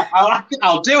 winner,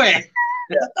 I'll do it.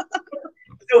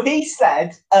 So he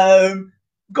said,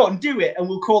 go and do it, and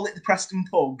we'll call it the Preston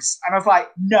Pugs. And I was like,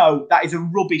 no, that is a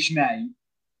rubbish name.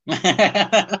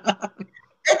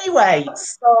 Anyway,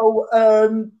 so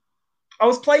I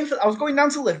was going down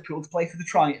to Liverpool to play for the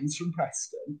Tritons from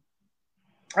Preston.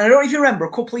 And I don't know if you remember,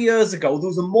 a couple of years ago, there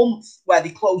was a month where they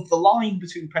closed the line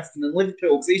between Preston and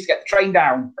Liverpool because they used to get the train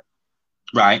down.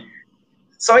 Right.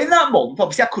 So in that month,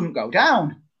 obviously, I couldn't go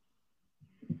down.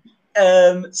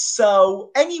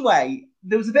 So anyway,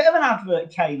 there was a bit of an advert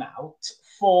came out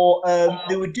for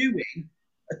they were doing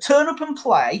a turn up and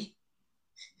play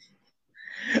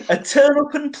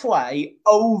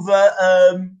over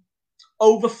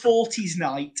 40s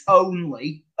night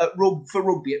only for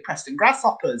rugby at Preston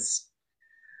Grasshoppers.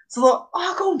 So I thought,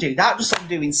 I'll go and do that, just so I'm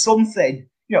doing something.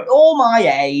 You know, all my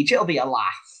age, it'll be a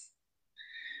laugh.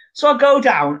 So I go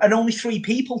down and only 3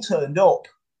 people turned up.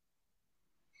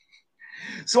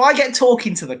 So I get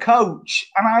talking to the coach,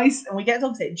 and we get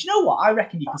talking saying, do you know what? I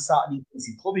reckon you can start an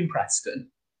inclusive club in Preston.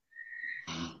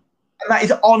 And that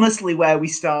is honestly where we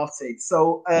started.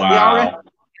 So the RF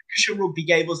Rugby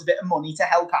gave us a bit of money to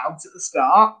help out at the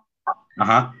start.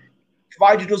 Uh-huh.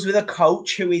 Provided us with a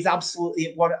coach who is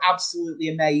absolutely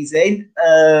amazing.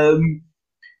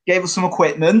 Gave us some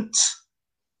equipment.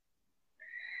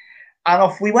 And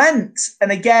off we went.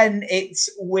 And again,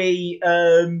 we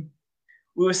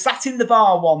were sat in the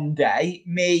bar one day,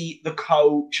 me, the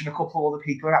coach, and a couple of other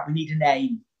people. And we need a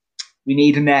name. We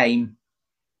need a name.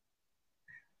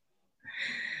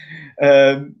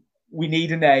 We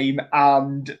need a name,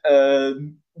 and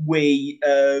we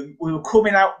were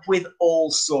coming out with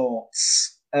all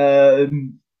sorts.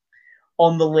 On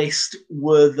the list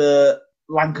were the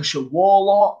Lancashire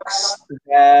Warlocks.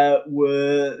 There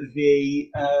were the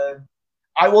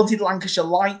I wanted Lancashire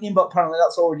Lightning, but apparently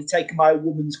that's already taken by a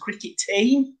women's cricket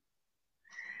team.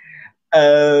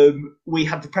 We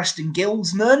had the Preston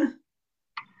Guildsmen,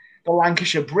 the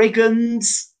Lancashire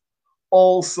Brigands,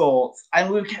 all sorts. And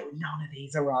we were going, none of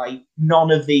these are right. None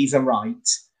of these are right.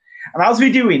 And as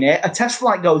we're doing it, a test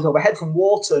flight goes overhead from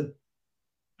Wharton,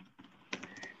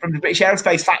 from the British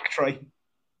Aerospace Factory.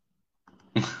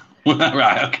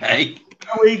 Right, okay.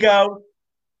 And we go,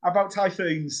 how about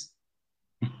Typhoons?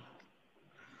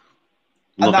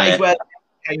 And that is where it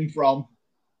came from.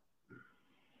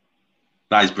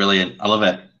 That is brilliant. I love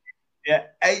it. Yeah,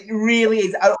 it really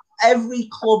is. Every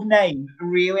club name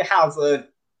really has a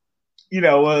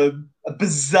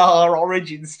bizarre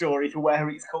origin story to where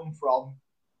it's come from.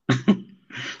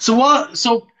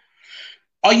 So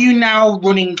are you now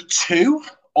running 2,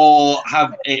 or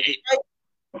have it?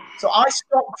 So I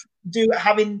stopped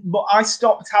having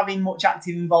much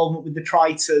active involvement with the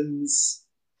Tritons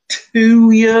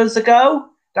 2 years ago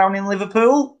down in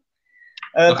Liverpool.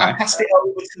 Okay. I passed it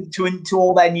over to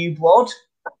all their new blood.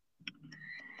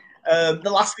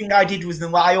 The last thing I did was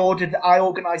I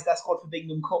organised their squad for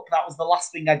Bingham Cup. That was the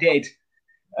last thing I did.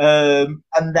 And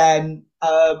then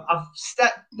I've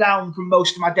stepped down from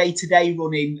most of my day-to-day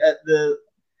running at the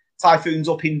Typhoons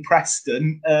up in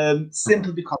Preston,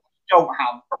 simply because I don't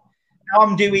have. Now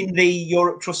I'm doing the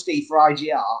Europe trustee for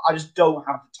IGR. I just don't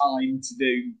have the time to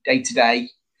do day-to-day.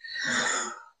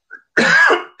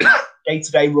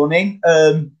 day-to-day running.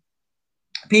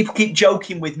 People keep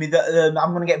joking with me that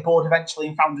I'm going to get bored eventually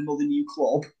and found another new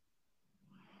club.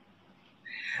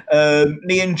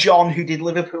 Me and John, who did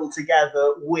Liverpool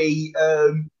together, we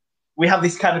have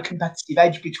this kind of competitive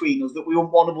edge between us that we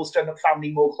want one of us to end up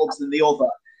founding more clubs than the other,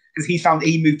 because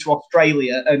he moved to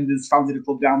Australia and has founded a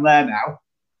club down there now.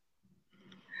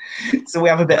 So we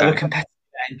have a bit of a competitive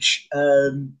edge.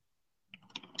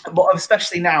 But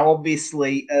especially now,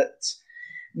 obviously,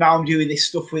 now I'm doing this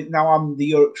stuff now I'm the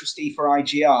Europe trustee for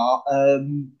IGR.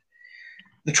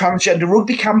 The transgender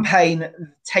rugby campaign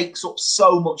takes up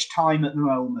so much time at the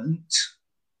moment.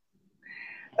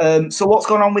 So what's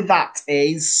going on with that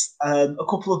is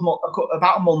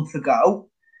about a month ago,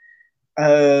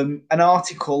 an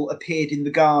article appeared in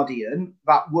The Guardian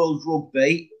that World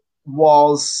Rugby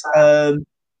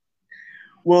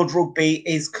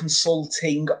is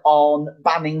consulting on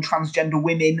banning transgender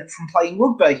women from playing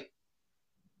rugby.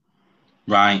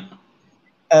 Right.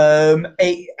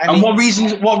 And what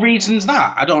reasons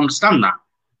that? I don't understand that.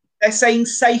 They're saying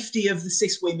safety of the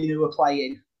cis women who are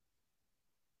playing.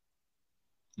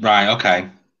 Right, okay.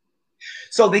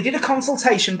 So they did a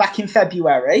consultation back in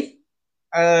February,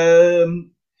 and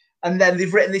then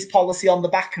they've written this policy on the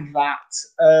back of that.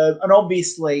 And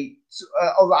obviously,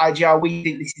 on the IGR, we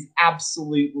think this is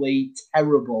absolutely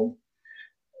terrible.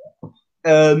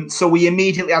 So we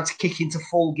immediately had to kick into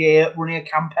full gear, running a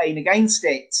campaign against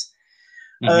it.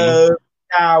 Mm-hmm.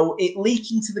 Now, it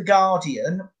leaking to The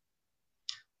Guardian,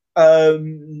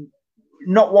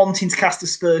 not wanting to cast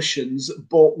aspersions,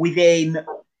 but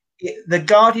the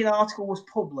Guardian article was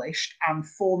published, and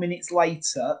 4 minutes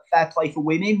later, Fair Play for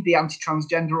Women, the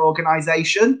anti-transgender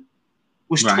organisation,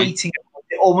 was tweeting about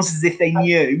it almost as if they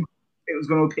knew it was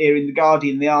going to appear in The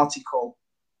Guardian, the article.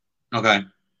 Okay.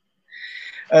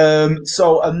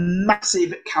 So a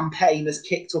massive campaign has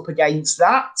kicked up against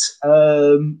that,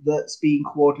 that's being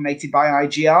coordinated by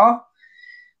IGR.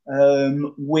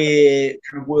 We're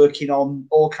kind of working on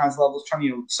all kinds of levels,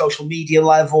 trying, social media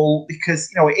level, because,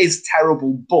 it is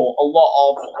terrible, but a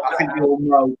lot of, I think we all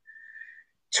know,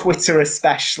 Twitter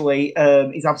especially,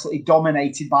 is absolutely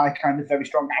dominated by a kind of very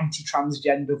strong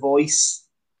anti-transgender voice.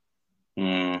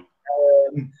 Mm.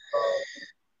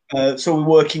 So we're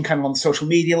working kind of on the social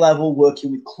media level,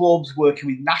 working with clubs, working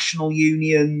with national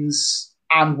unions,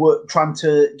 and trying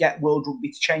to get World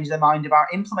Rugby to change their mind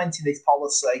about implementing this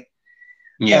policy.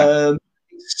 Yeah.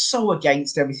 It's so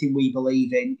against everything we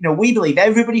believe in. We believe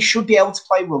everybody should be able to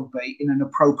play rugby in an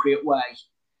appropriate way.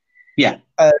 Yeah.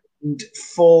 And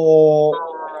for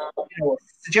a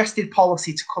suggested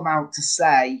policy to come out to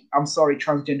say, I'm sorry,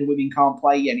 transgender women can't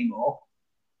play anymore,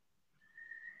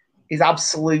 is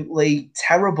absolutely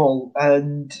terrible.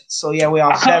 And so, we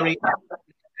are very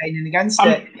campaigning against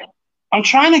it. I'm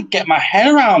trying to get my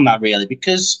head around that, really,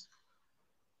 because,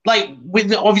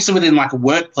 obviously within, a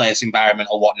workplace environment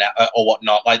or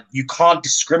whatnot, you can't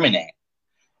discriminate.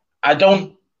 I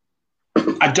don't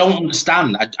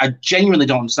understand. I genuinely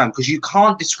don't understand, because you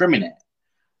can't discriminate.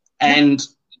 And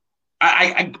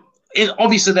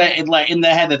obviously they're in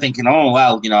their head, they're thinking, oh,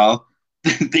 well,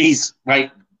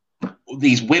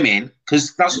 these women,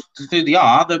 because that's who they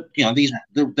are.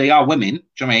 They are women. Do you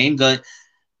know what I mean?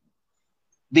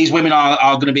 These women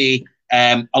are going to be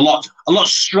a lot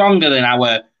stronger than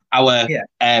our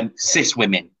cis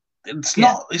women. It's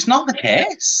not the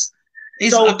case.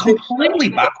 It's completely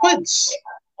backwards.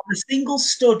 A single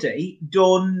study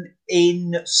done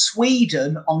in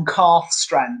Sweden on calf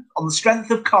strength, on the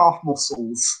strength of calf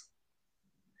muscles.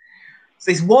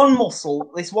 So this one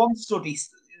study.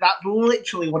 That's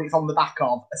literally what it's on the back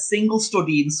of. A single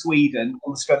study in Sweden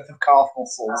on the strength of calf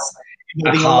muscles.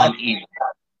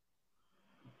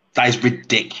 That is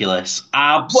ridiculous.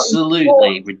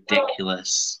 Absolutely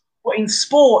ridiculous. But in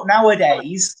sport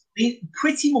nowadays,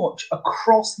 pretty much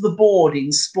across the board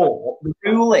in sport, the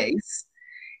rule is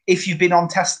if you've been on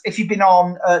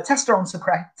testosterone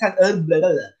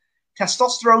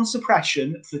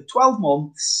suppression for 12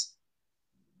 months,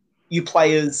 you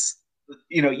play as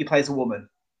a woman.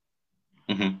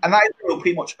 Mm-hmm. And that is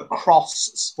pretty much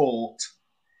across sport.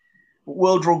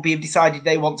 World Rugby have decided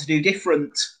they want to do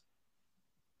different.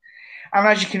 And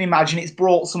as you can imagine, it's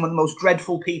brought some of the most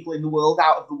dreadful people in the world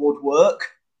out of the woodwork.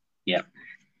 Yeah.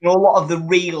 A lot of the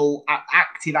real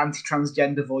active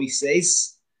anti-transgender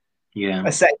voices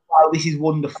are saying, wow, this is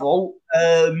wonderful.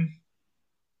 But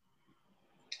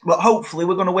hopefully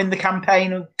we're going to win the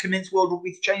campaign and convince World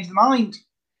Rugby to change their mind.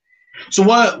 So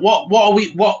what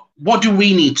do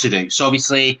we need to do? So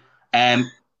obviously,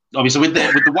 obviously with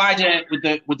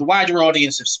the wider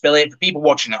audience of Spill It, for people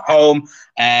watching at home,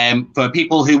 for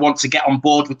people who want to get on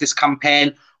board with this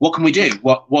campaign, what can we do?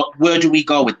 Where do we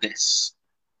go with this?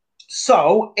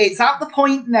 So it's at the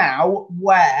point now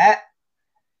where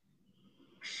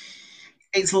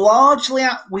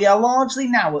we are largely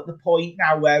now at the point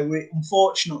now where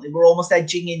unfortunately we're almost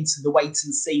edging into the wait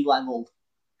and see level.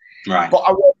 Right. But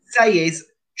I want to say is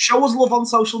show us love on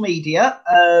social media.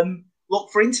 Look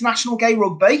for International Gay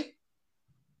Rugby,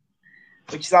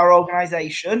 which is our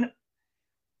organisation.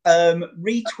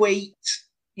 Retweet,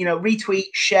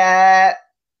 share.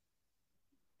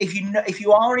 If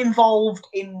you are involved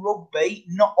in rugby,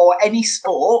 or any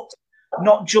sport,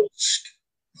 not just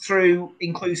through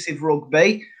inclusive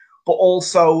rugby, but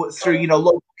also through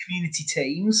local community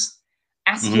teams,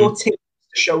 ask your teams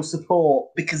to show support,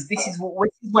 because this is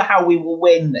how we will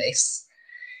win this.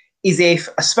 Is if,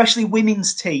 especially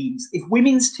women's teams,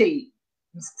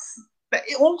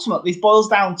 ultimately this boils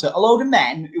down to a load of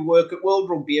men who work at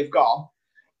World Rugby have gone,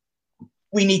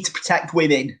 we need to protect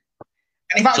women.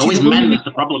 And it's always men that's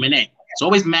the problem, isn't it? It's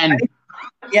always men.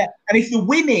 Yeah, and if the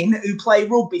women who play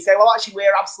rugby say, well, actually,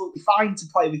 we're absolutely fine to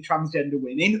play with transgender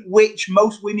women, which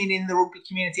most women in the rugby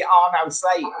community are now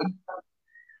saying,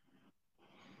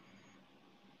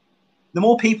 the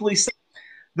more people who say,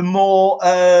 the more...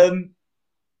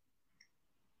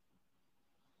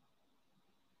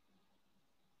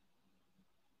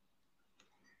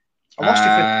 I lost you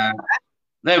for...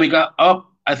 There we go. Oh,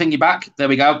 I think you're back. There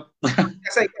we go.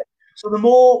 So the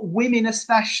more women,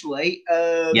 especially,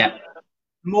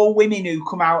 more women who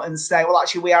come out and say, well,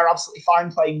 actually, we are absolutely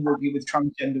fine playing rugby with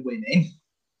transgender women.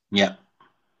 Yeah.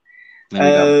 There we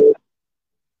go.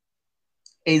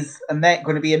 And they're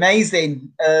going to be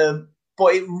amazing. But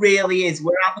it really is.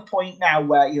 We're at the point now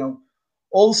where,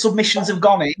 all submissions have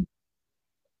gone in,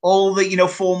 all the,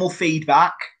 formal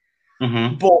feedback.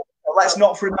 Mm-hmm. But let's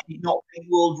not for a minute not think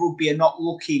World Rugby are not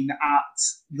looking at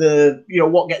the,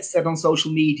 what gets said on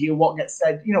social media, what gets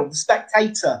said, the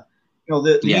Spectator,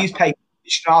 the newspaper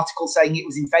an article saying it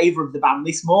was in favour of the ban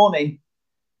this morning.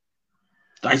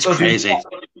 That's crazy.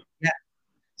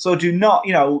 So do not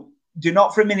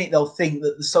for a minute though think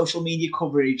that the social media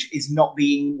coverage is not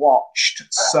being watched.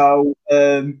 So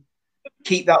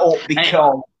keep that up,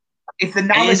 because if the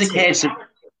narrative is a case of,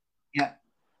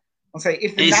 I'll say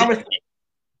if the narrative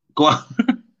go on.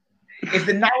 if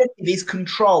the narrative is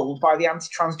controlled by the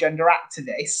anti-transgender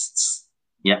activists,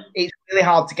 it's really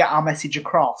hard to get our message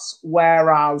across.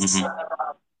 Whereas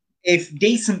if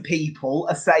decent people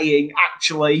are saying,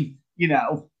 actually,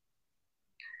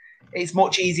 it's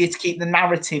much easier to keep the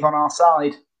narrative on our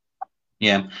side.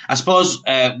 Yeah, I suppose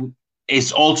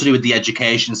it's all to do with the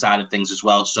education side of things as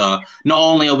well. So not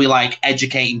only are we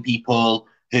educating people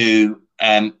who,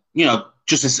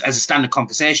 just as a standard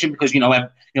conversation, because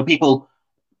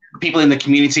people in the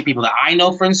community, people that I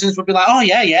know, for instance, would be like, oh,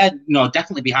 yeah,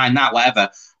 definitely behind that, whatever.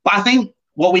 But I think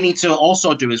what we need to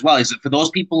also do as well is that for those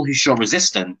people who show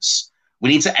resistance, we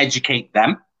need to educate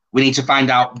them. We need to find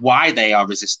out why they are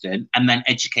resistant and then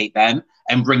educate them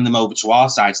and bring them over to our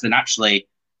side. So then actually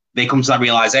they come to that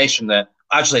realization that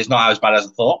actually it's not as bad as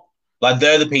I thought.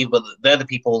 They're the people,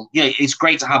 it's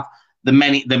great to have the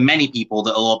many people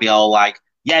that will all be all like,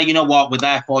 yeah, you know what, we're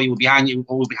there for you, we're behind you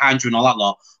and all that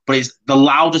lot. But it's the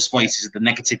loudest voices are the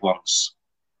negative ones.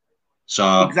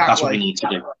 So That's what we need to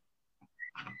do.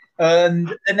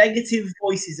 And the negative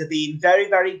voices are being very,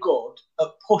 very good at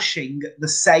pushing the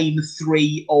same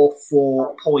 3 or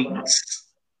 4 points.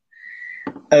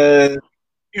 It's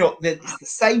the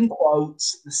same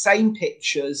quotes, the same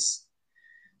pictures.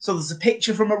 So there's a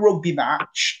picture from a rugby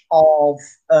match of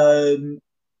an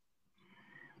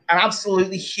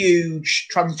absolutely huge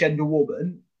transgender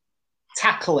woman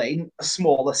tackling a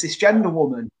smaller cisgender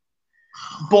woman.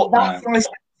 But that is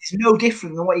no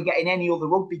different than what you get in any other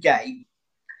rugby game.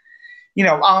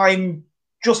 I'm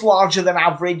just larger than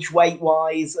average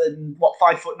weight-wise and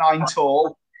 5'9"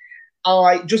 tall.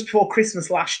 I just before Christmas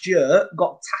last year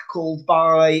got tackled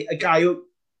by a guy who,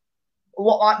 a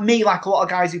lot like me, like a lot of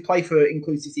guys who play for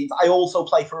inclusive teams. I also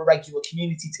play for a regular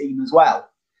community team as well.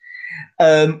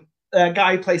 A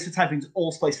guy who plays for Typhoons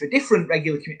also plays for a different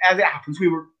regular community. As it happens, we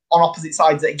were on opposite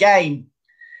sides at a game.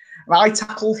 And I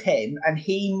tackled him, and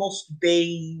he must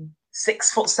be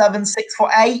 6'7",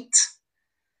 6'8".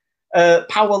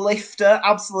 Power lifter,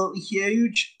 absolutely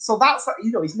huge. So that's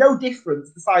it's no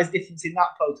difference, the size difference in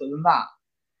that photo than that.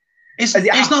 It's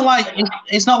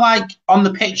not like on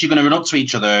the pitch you're going to run up to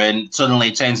each other and suddenly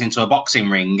it turns into a boxing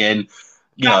ring, and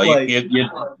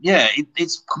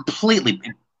it's completely,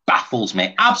 it baffles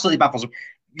me, absolutely baffles me.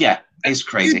 Yeah, it's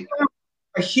crazy.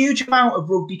 a huge amount of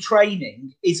rugby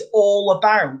training is all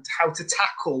about how to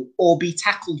tackle or be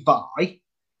tackled by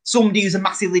somebody who's a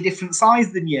massively different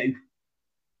size than you.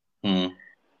 Mm.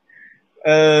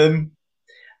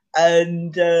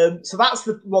 So that's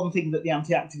the one thing that the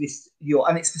anti-activists do.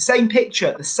 And it's the same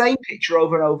picture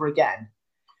over and over again.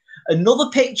 Another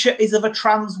picture is of a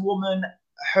trans woman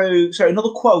another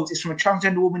quote is from a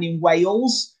transgender woman in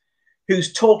Wales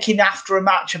who's talking after a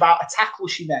match about a tackle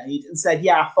she made and said,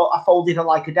 yeah, I folded her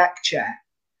like a deck chair.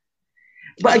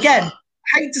 But again,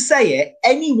 I hate to say it,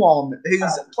 anyone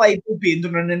who's played rugby and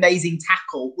done an amazing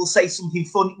tackle will say something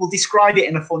funny, will describe it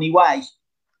in a funny way.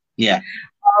 Yeah.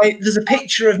 There's a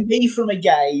picture of me from a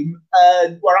game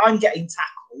where I'm getting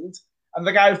tackled, and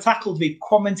the guy who tackled me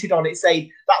commented on it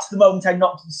saying, that's the moment I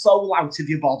knocked the soul out of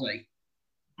your body.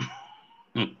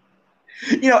 But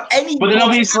then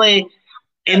obviously,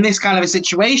 in this kind of a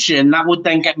situation, that would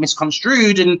then get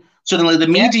misconstrued, and suddenly the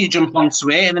media jump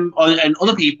onto it, and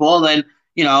other people, then,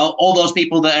 you know, all those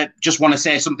people that just want to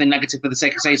say something negative for the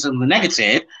sake of saying something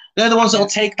negative, they're the ones that will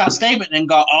take that statement and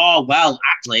go, oh, well,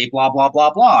 actually, blah, blah,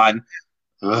 blah, blah. And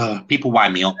people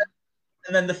wind me up.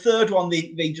 And then the third one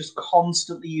they just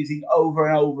constantly using over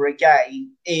and over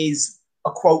again is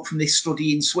a quote from this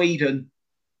study in Sweden.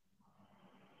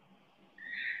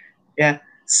 Yeah.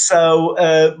 So,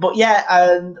 but yeah,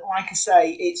 and like I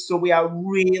say, we are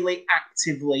really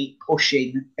actively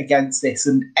pushing against this,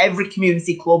 and every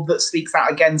community club that speaks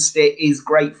out against it is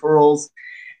great for us.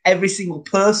 Every single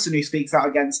person who speaks out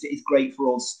against it is great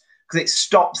for us because it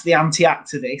stops the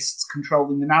anti-activists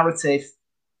controlling the narrative.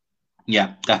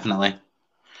 Yeah, definitely.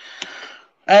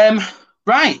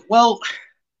 Right. Well,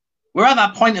 we're at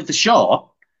that point of the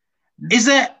show. Is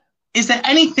there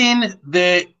anything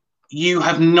that you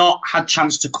have not had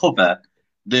chance to cover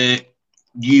that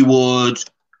you would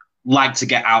like to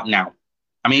get out now?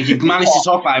 I mean, if you've managed to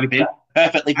talk about everything,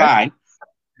 perfectly fine.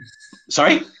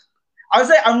 Sorry? I would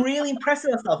say I'm really impressed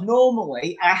with myself.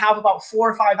 Normally, I have about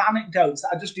 4 or 5 anecdotes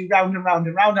that I just do round and round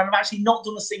and round, and I've actually not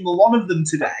done a single one of them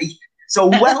today. So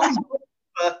well done.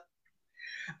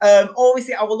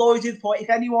 Obviously, I will always do the point. If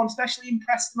anyone, especially in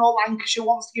Preston or Lancashire,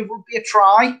 wants to give rugby a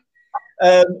try,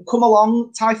 come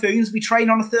along, Typhoons. We train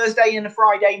on a Thursday and a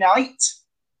Friday night.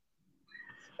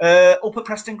 Up at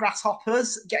Preston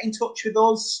Grasshoppers. Get in touch with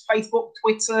us. Facebook,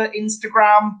 Twitter,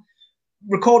 Instagram.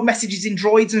 Record messages in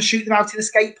droids and shoot them out in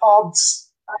escape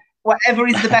pods. Whatever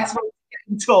is the best way to get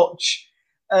in touch.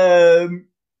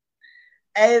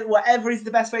 Whatever is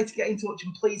the best way to get in touch,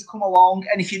 and please come along.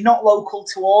 And if you're not local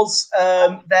to us,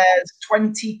 there's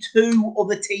 22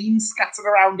 other teams scattered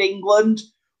around England,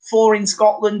 4 in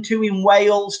Scotland, 2 in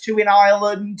Wales, 2 in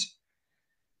Ireland.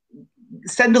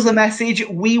 Send us a message.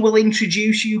 We will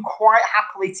introduce you quite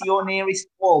happily to your nearest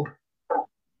club.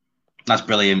 That's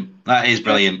brilliant. That is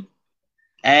brilliant.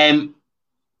 Right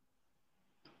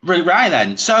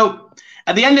then. So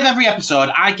at the end of every episode,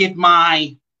 I give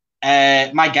my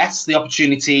guests the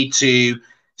opportunity to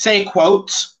say a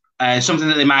quote, something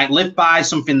that they might live by,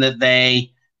 something that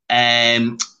they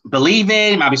believe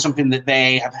in, maybe something that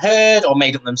they have heard or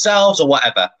made up themselves or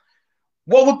whatever.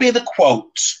 What would be the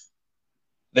quote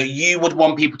that you would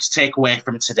want people to take away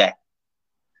from today?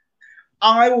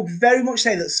 I would very much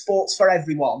say that sport's for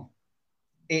everyone.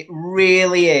 It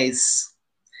really is.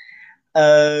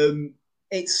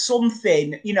 It's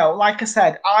something, you know, like I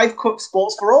said, I've cooked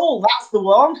sports for all. That's the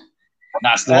one.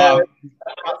 That's the one.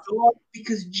 That's the one.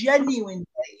 Because genuinely,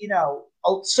 you know,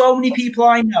 so many people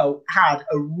I know had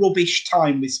a rubbish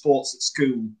time with sports at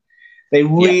school. They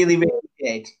really, really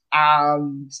did.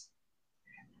 And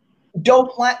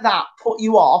don't let that put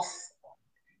you off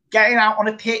getting out on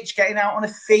a pitch, getting out on a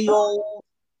field,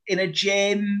 in a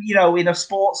gym, you know, in a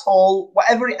sports hall,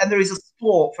 whatever. And there is a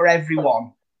sport for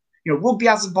everyone. You know, rugby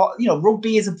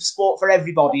is a sport for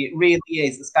everybody. It really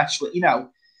is, especially, you know.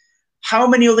 How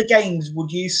many other games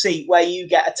would you see where you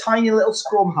get a tiny little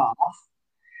scrum half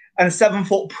and a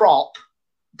 7-foot prop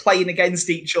playing against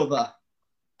each other?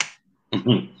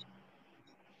 Mm-hmm.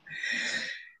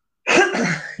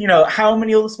 You know, how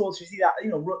many other sports do you see that?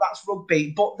 You know, that's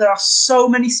rugby. But there are so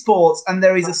many sports, and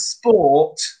there is a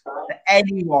sport that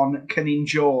anyone can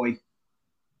enjoy.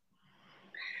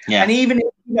 Yeah. And even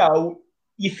if, you know,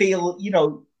 you feel, you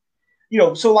know,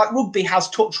 so like rugby has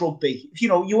touch rugby. If, you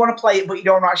know, you want to play it but you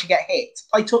don't actually get hit,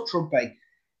 play touch rugby.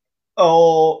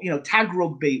 Or, you know, tag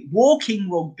rugby, walking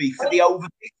rugby for the over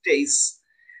 50s.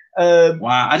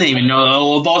 Wow, I didn't even know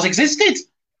all those existed.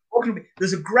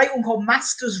 There's a great one called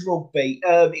Masters Rugby.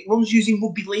 It runs using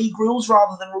rugby league rules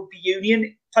rather than rugby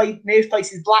union. Nearest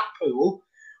place is Blackpool,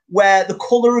 where the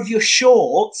colour of your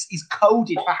shorts is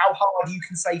coded for how hard you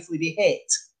can safely be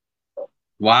hit.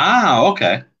 Wow.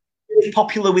 Okay. Really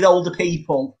popular with older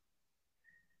people.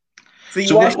 So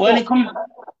So when it comes,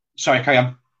 sorry, carry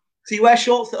on. So you wear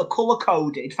shorts that are color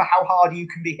coded for how hard you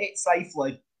can be hit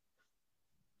safely.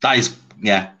 That is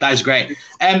great.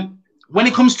 When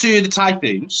it comes to the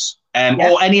Typhoons,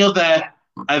 Yeah. or any other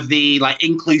of the like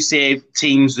inclusive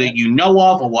teams that you know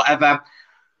of or whatever,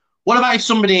 what about if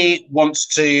somebody wants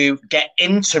to get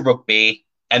into rugby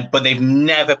but they've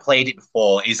never played it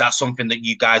before? Is that something that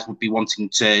you guys would be wanting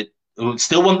to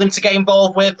still want them to get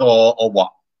involved with, or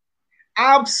what?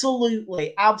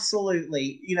 Absolutely.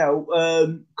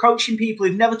 Coaching people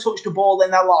who've never touched a ball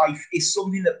in their life is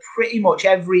something that pretty much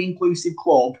every inclusive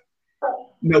club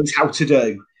knows how to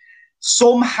do.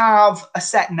 Some have a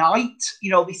set night.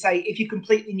 They say, if you're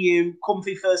completely new, come for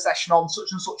your first session on such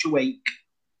and such a week.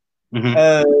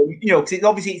 Mm-hmm. Because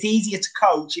obviously it's easier to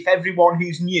coach if everyone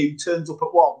who's new turns up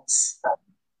at once.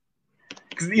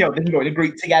 Because, they can go in a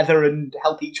group together and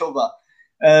help each other.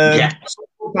 Some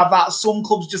clubs have that. Some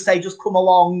clubs just say, just come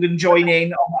along and join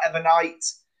in on whatever night.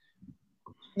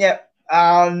 Yeah.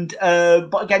 And,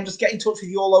 but again, just get in touch with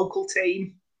your local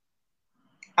team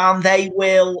and they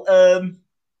will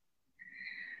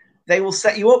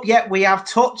set you up. Yeah, we have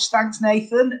touch. Thanks,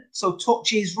 Nathan. So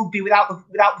touch is rugby without the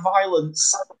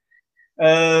violence.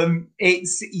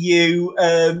 It's you,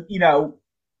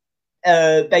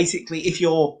 basically, if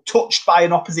you're touched by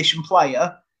an opposition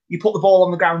player, you put the ball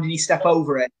on the ground and you step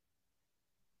over it.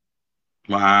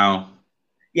 Wow.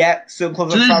 Yeah, so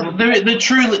there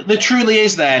truly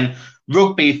is then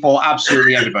rugby for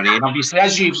absolutely everybody, and obviously,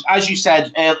 as you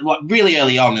said, really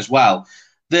early on as well,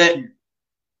 that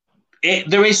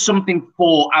there is something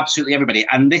for absolutely everybody,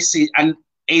 and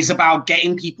is about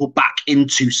getting people back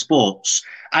into sports,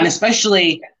 and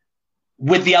especially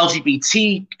with the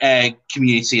LGBT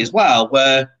community as well,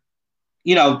 where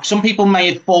some people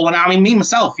may have fallen out. I mean, me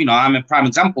myself, I'm a prime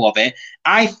example of it.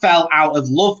 I fell out of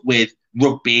love with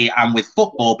rugby and with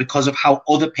football because of how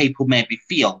other people made me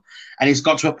feel, and it's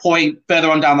got to a point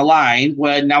further on down the line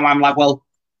where now I'm like, well,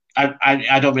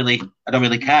 I don't really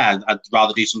care. I'd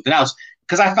rather do something else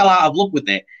because I fell out of love with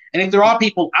it. And if there are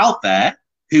people out there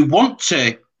who want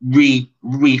to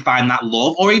re-find that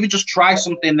love, or even just try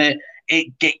something that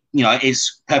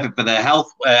is perfect for their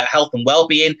health and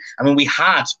well-being. I mean, we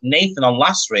had Nathan on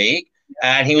last week,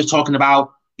 and he was talking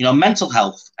about mental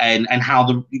health and how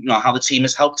the team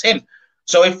has helped him.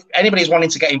 So if anybody's wanting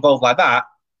to get involved like that,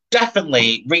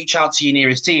 definitely reach out to your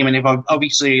nearest team, and if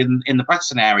obviously in the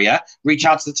Preston area, reach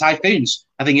out to the Typhoons.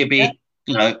 I think it'd be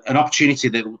an opportunity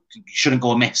that shouldn't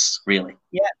go amiss, really.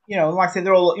 Yeah, like I said,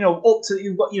 they're all up to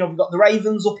we've got the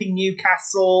Ravens up in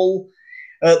Newcastle.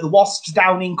 The Wasps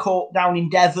down in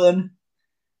Devon.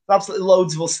 Absolutely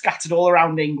loads of us scattered all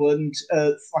around England.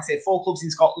 Like I say, 4 clubs in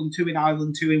Scotland, 2 in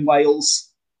Ireland, 2 in Wales.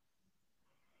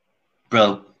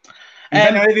 Brilliant.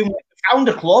 If you found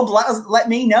a club, let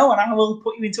me know, and I will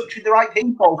put you in touch with the right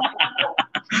people.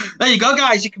 There you go,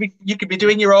 guys. You could be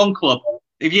doing your own club.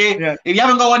 If you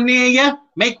haven't got one near you,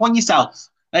 make one yourself.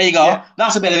 There you go. Yeah.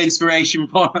 That's a bit of inspiration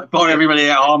for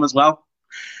everybody at home as well.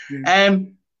 Yeah.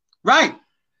 Right.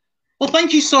 Well,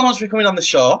 thank you so much for coming on the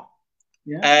show.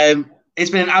 Yeah. It's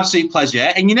been an absolute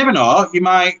pleasure. And you never know, you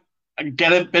might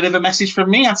get a bit of a message from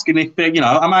me asking if,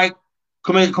 I might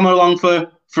come along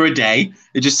for a day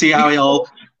and just see how it all...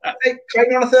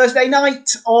 Training on a Thursday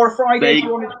night or a Friday if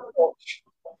you wanted to watch.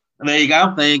 There you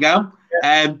go.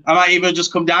 Yeah. I might even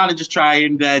just come down and just try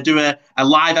and do a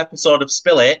live episode of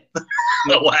Spill It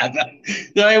or whatever.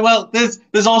 Well,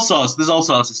 there's all sorts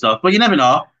of stuff. But you never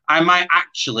know. I might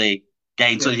actually...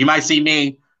 So you might see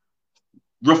me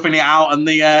roughing it out in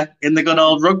the good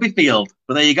old rugby field.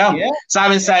 But there you go. Yeah.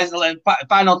 Simon says,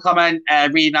 final comment,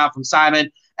 reading out from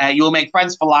Simon, you will make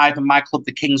friends for life in my club,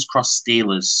 the King's Cross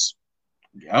Steelers.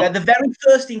 They're the very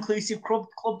first inclusive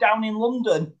club down in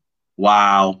London.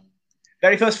 Wow.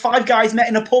 Very first 5 guys met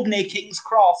in a pub near King's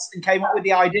Cross and came up with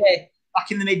the idea back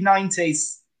in the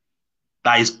mid-90s.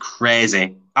 That is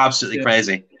crazy. Absolutely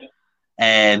crazy.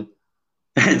 And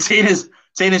Tina's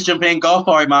jumping in. Go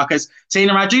for it, Marcus.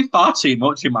 Tina, I do far too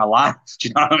much in my life. Do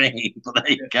you know what I mean? But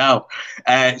there you go.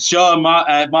 Sure,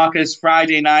 Marcus,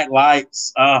 Friday Night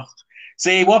Lights. Oh,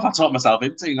 see, what have I taught myself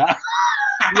into now?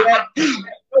 Yeah.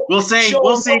 We'll see. Sure,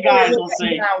 we'll see, guys. We'll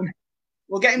see.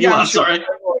 We'll get him down. Sorry.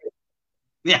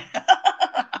 Yeah.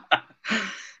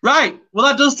 Right. Well,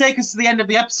 that does take us to the end of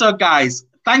the episode, guys.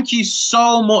 Thank you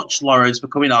so much, Lawrence, for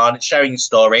coming on and sharing your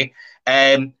story.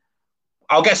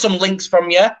 I'll get some links from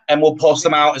you, and we'll post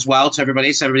them out as well to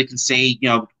everybody, so everybody can see,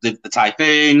 the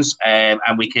Typhoons, and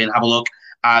we can have a look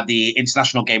at the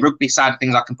international game rugby side of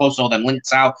things. I can post all them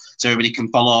links out so everybody can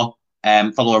follow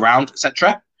around,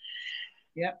 etc.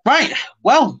 Yeah. Right.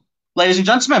 Well, ladies and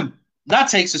gentlemen, that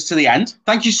takes us to the end.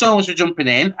 Thank you so much for jumping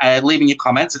in, leaving your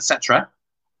comments, etc.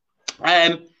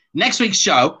 Next week's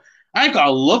show, I've got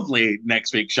a lovely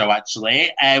next week's show,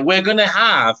 actually. We're going to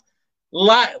have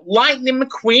Lightning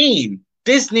McQueen,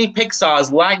 Disney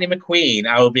Pixar's Lightning McQueen.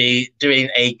 I will be doing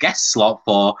a guest slot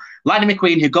for Lightning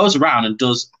McQueen, who goes around and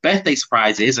does birthday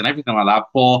surprises and everything like that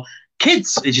for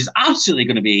kids, which is absolutely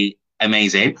going to be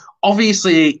amazing.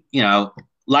 Obviously, you know,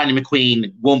 Lightning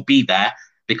McQueen won't be there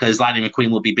because Lightning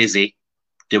McQueen will be busy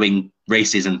doing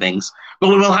races and things. But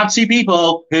we will have two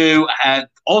people who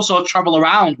also travel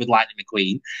around with Lightning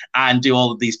McQueen and do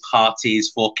all of these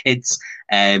parties for kids.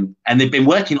 And they've been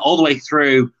working all the way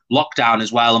through lockdown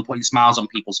as well and putting smiles on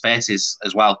people's faces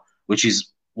as well, which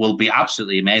will be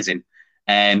absolutely amazing.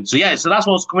 So that's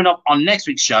what's coming up on next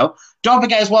week's show. Don't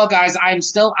forget as well, guys, I'm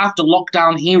still after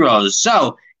Lockdown Heroes.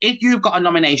 So if you've got a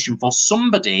nomination for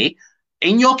somebody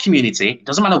in your community, it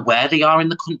doesn't matter where they are in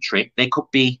the country, they could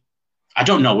be, I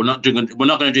don't know, we're not going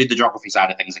to do the geography side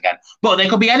of things again, but they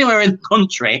could be anywhere in the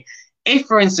country. If,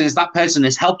 for instance, that person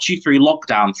has helped you through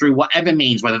lockdown, through whatever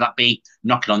means, whether that be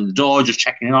knocking on the door, just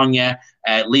checking in on you,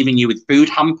 leaving you with food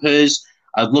hampers.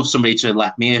 I'd love somebody to have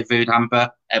left me a food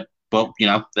hamper, but, you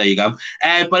know, there you go.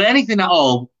 But anything at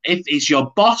all, if it's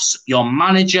your boss, your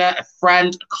manager, a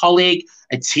friend, a colleague,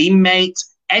 a teammate,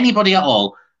 anybody at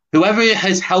all, whoever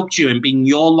has helped you and been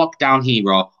your lockdown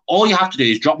hero, all you have to do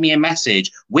is drop me a message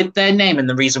with their name and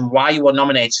the reason why you are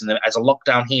nominating them as a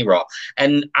lockdown hero.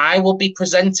 And I will be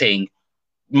presenting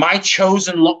my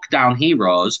chosen lockdown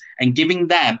heroes and giving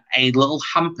them a little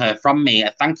hamper from me,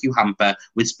 a thank you hamper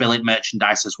with Spill It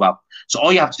merchandise as well. So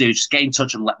all you have to do is just get in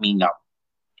touch and let me know.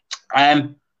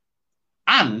 And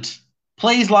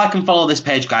please like and follow this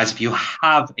page, guys, if you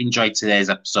have enjoyed today's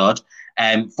episode.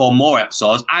 For more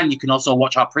episodes, and you can also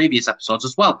watch our previous episodes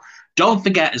as well. Don't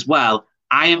forget as well,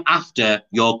 I am after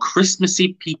your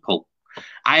Christmassy people.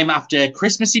 I am after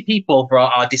Christmassy people for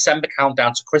our December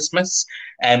countdown to Christmas.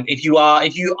 If you are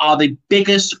the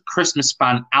biggest Christmas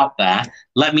fan out there,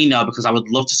 let me know because I would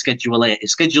love to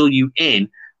schedule you in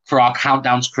for our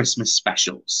countdown to Christmas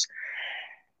specials.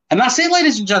 And that's it,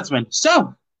 ladies and gentlemen.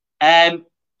 So,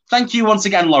 thank you once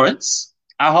again, Lawrence.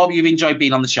 I hope you've enjoyed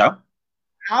being on the show.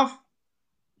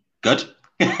 Good.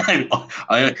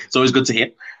 It's always good to hear.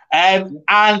 And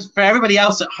for everybody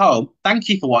else at home, thank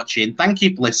you for watching. Thank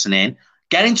you for listening.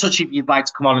 Get in touch if you'd like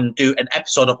to come on and do an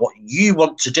episode of what you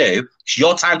want to do. It's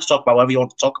your time to talk about whatever you want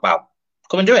to talk about.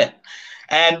 Come and do it.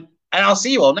 And I'll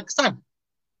see you all next time.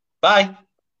 Bye.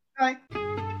 Bye.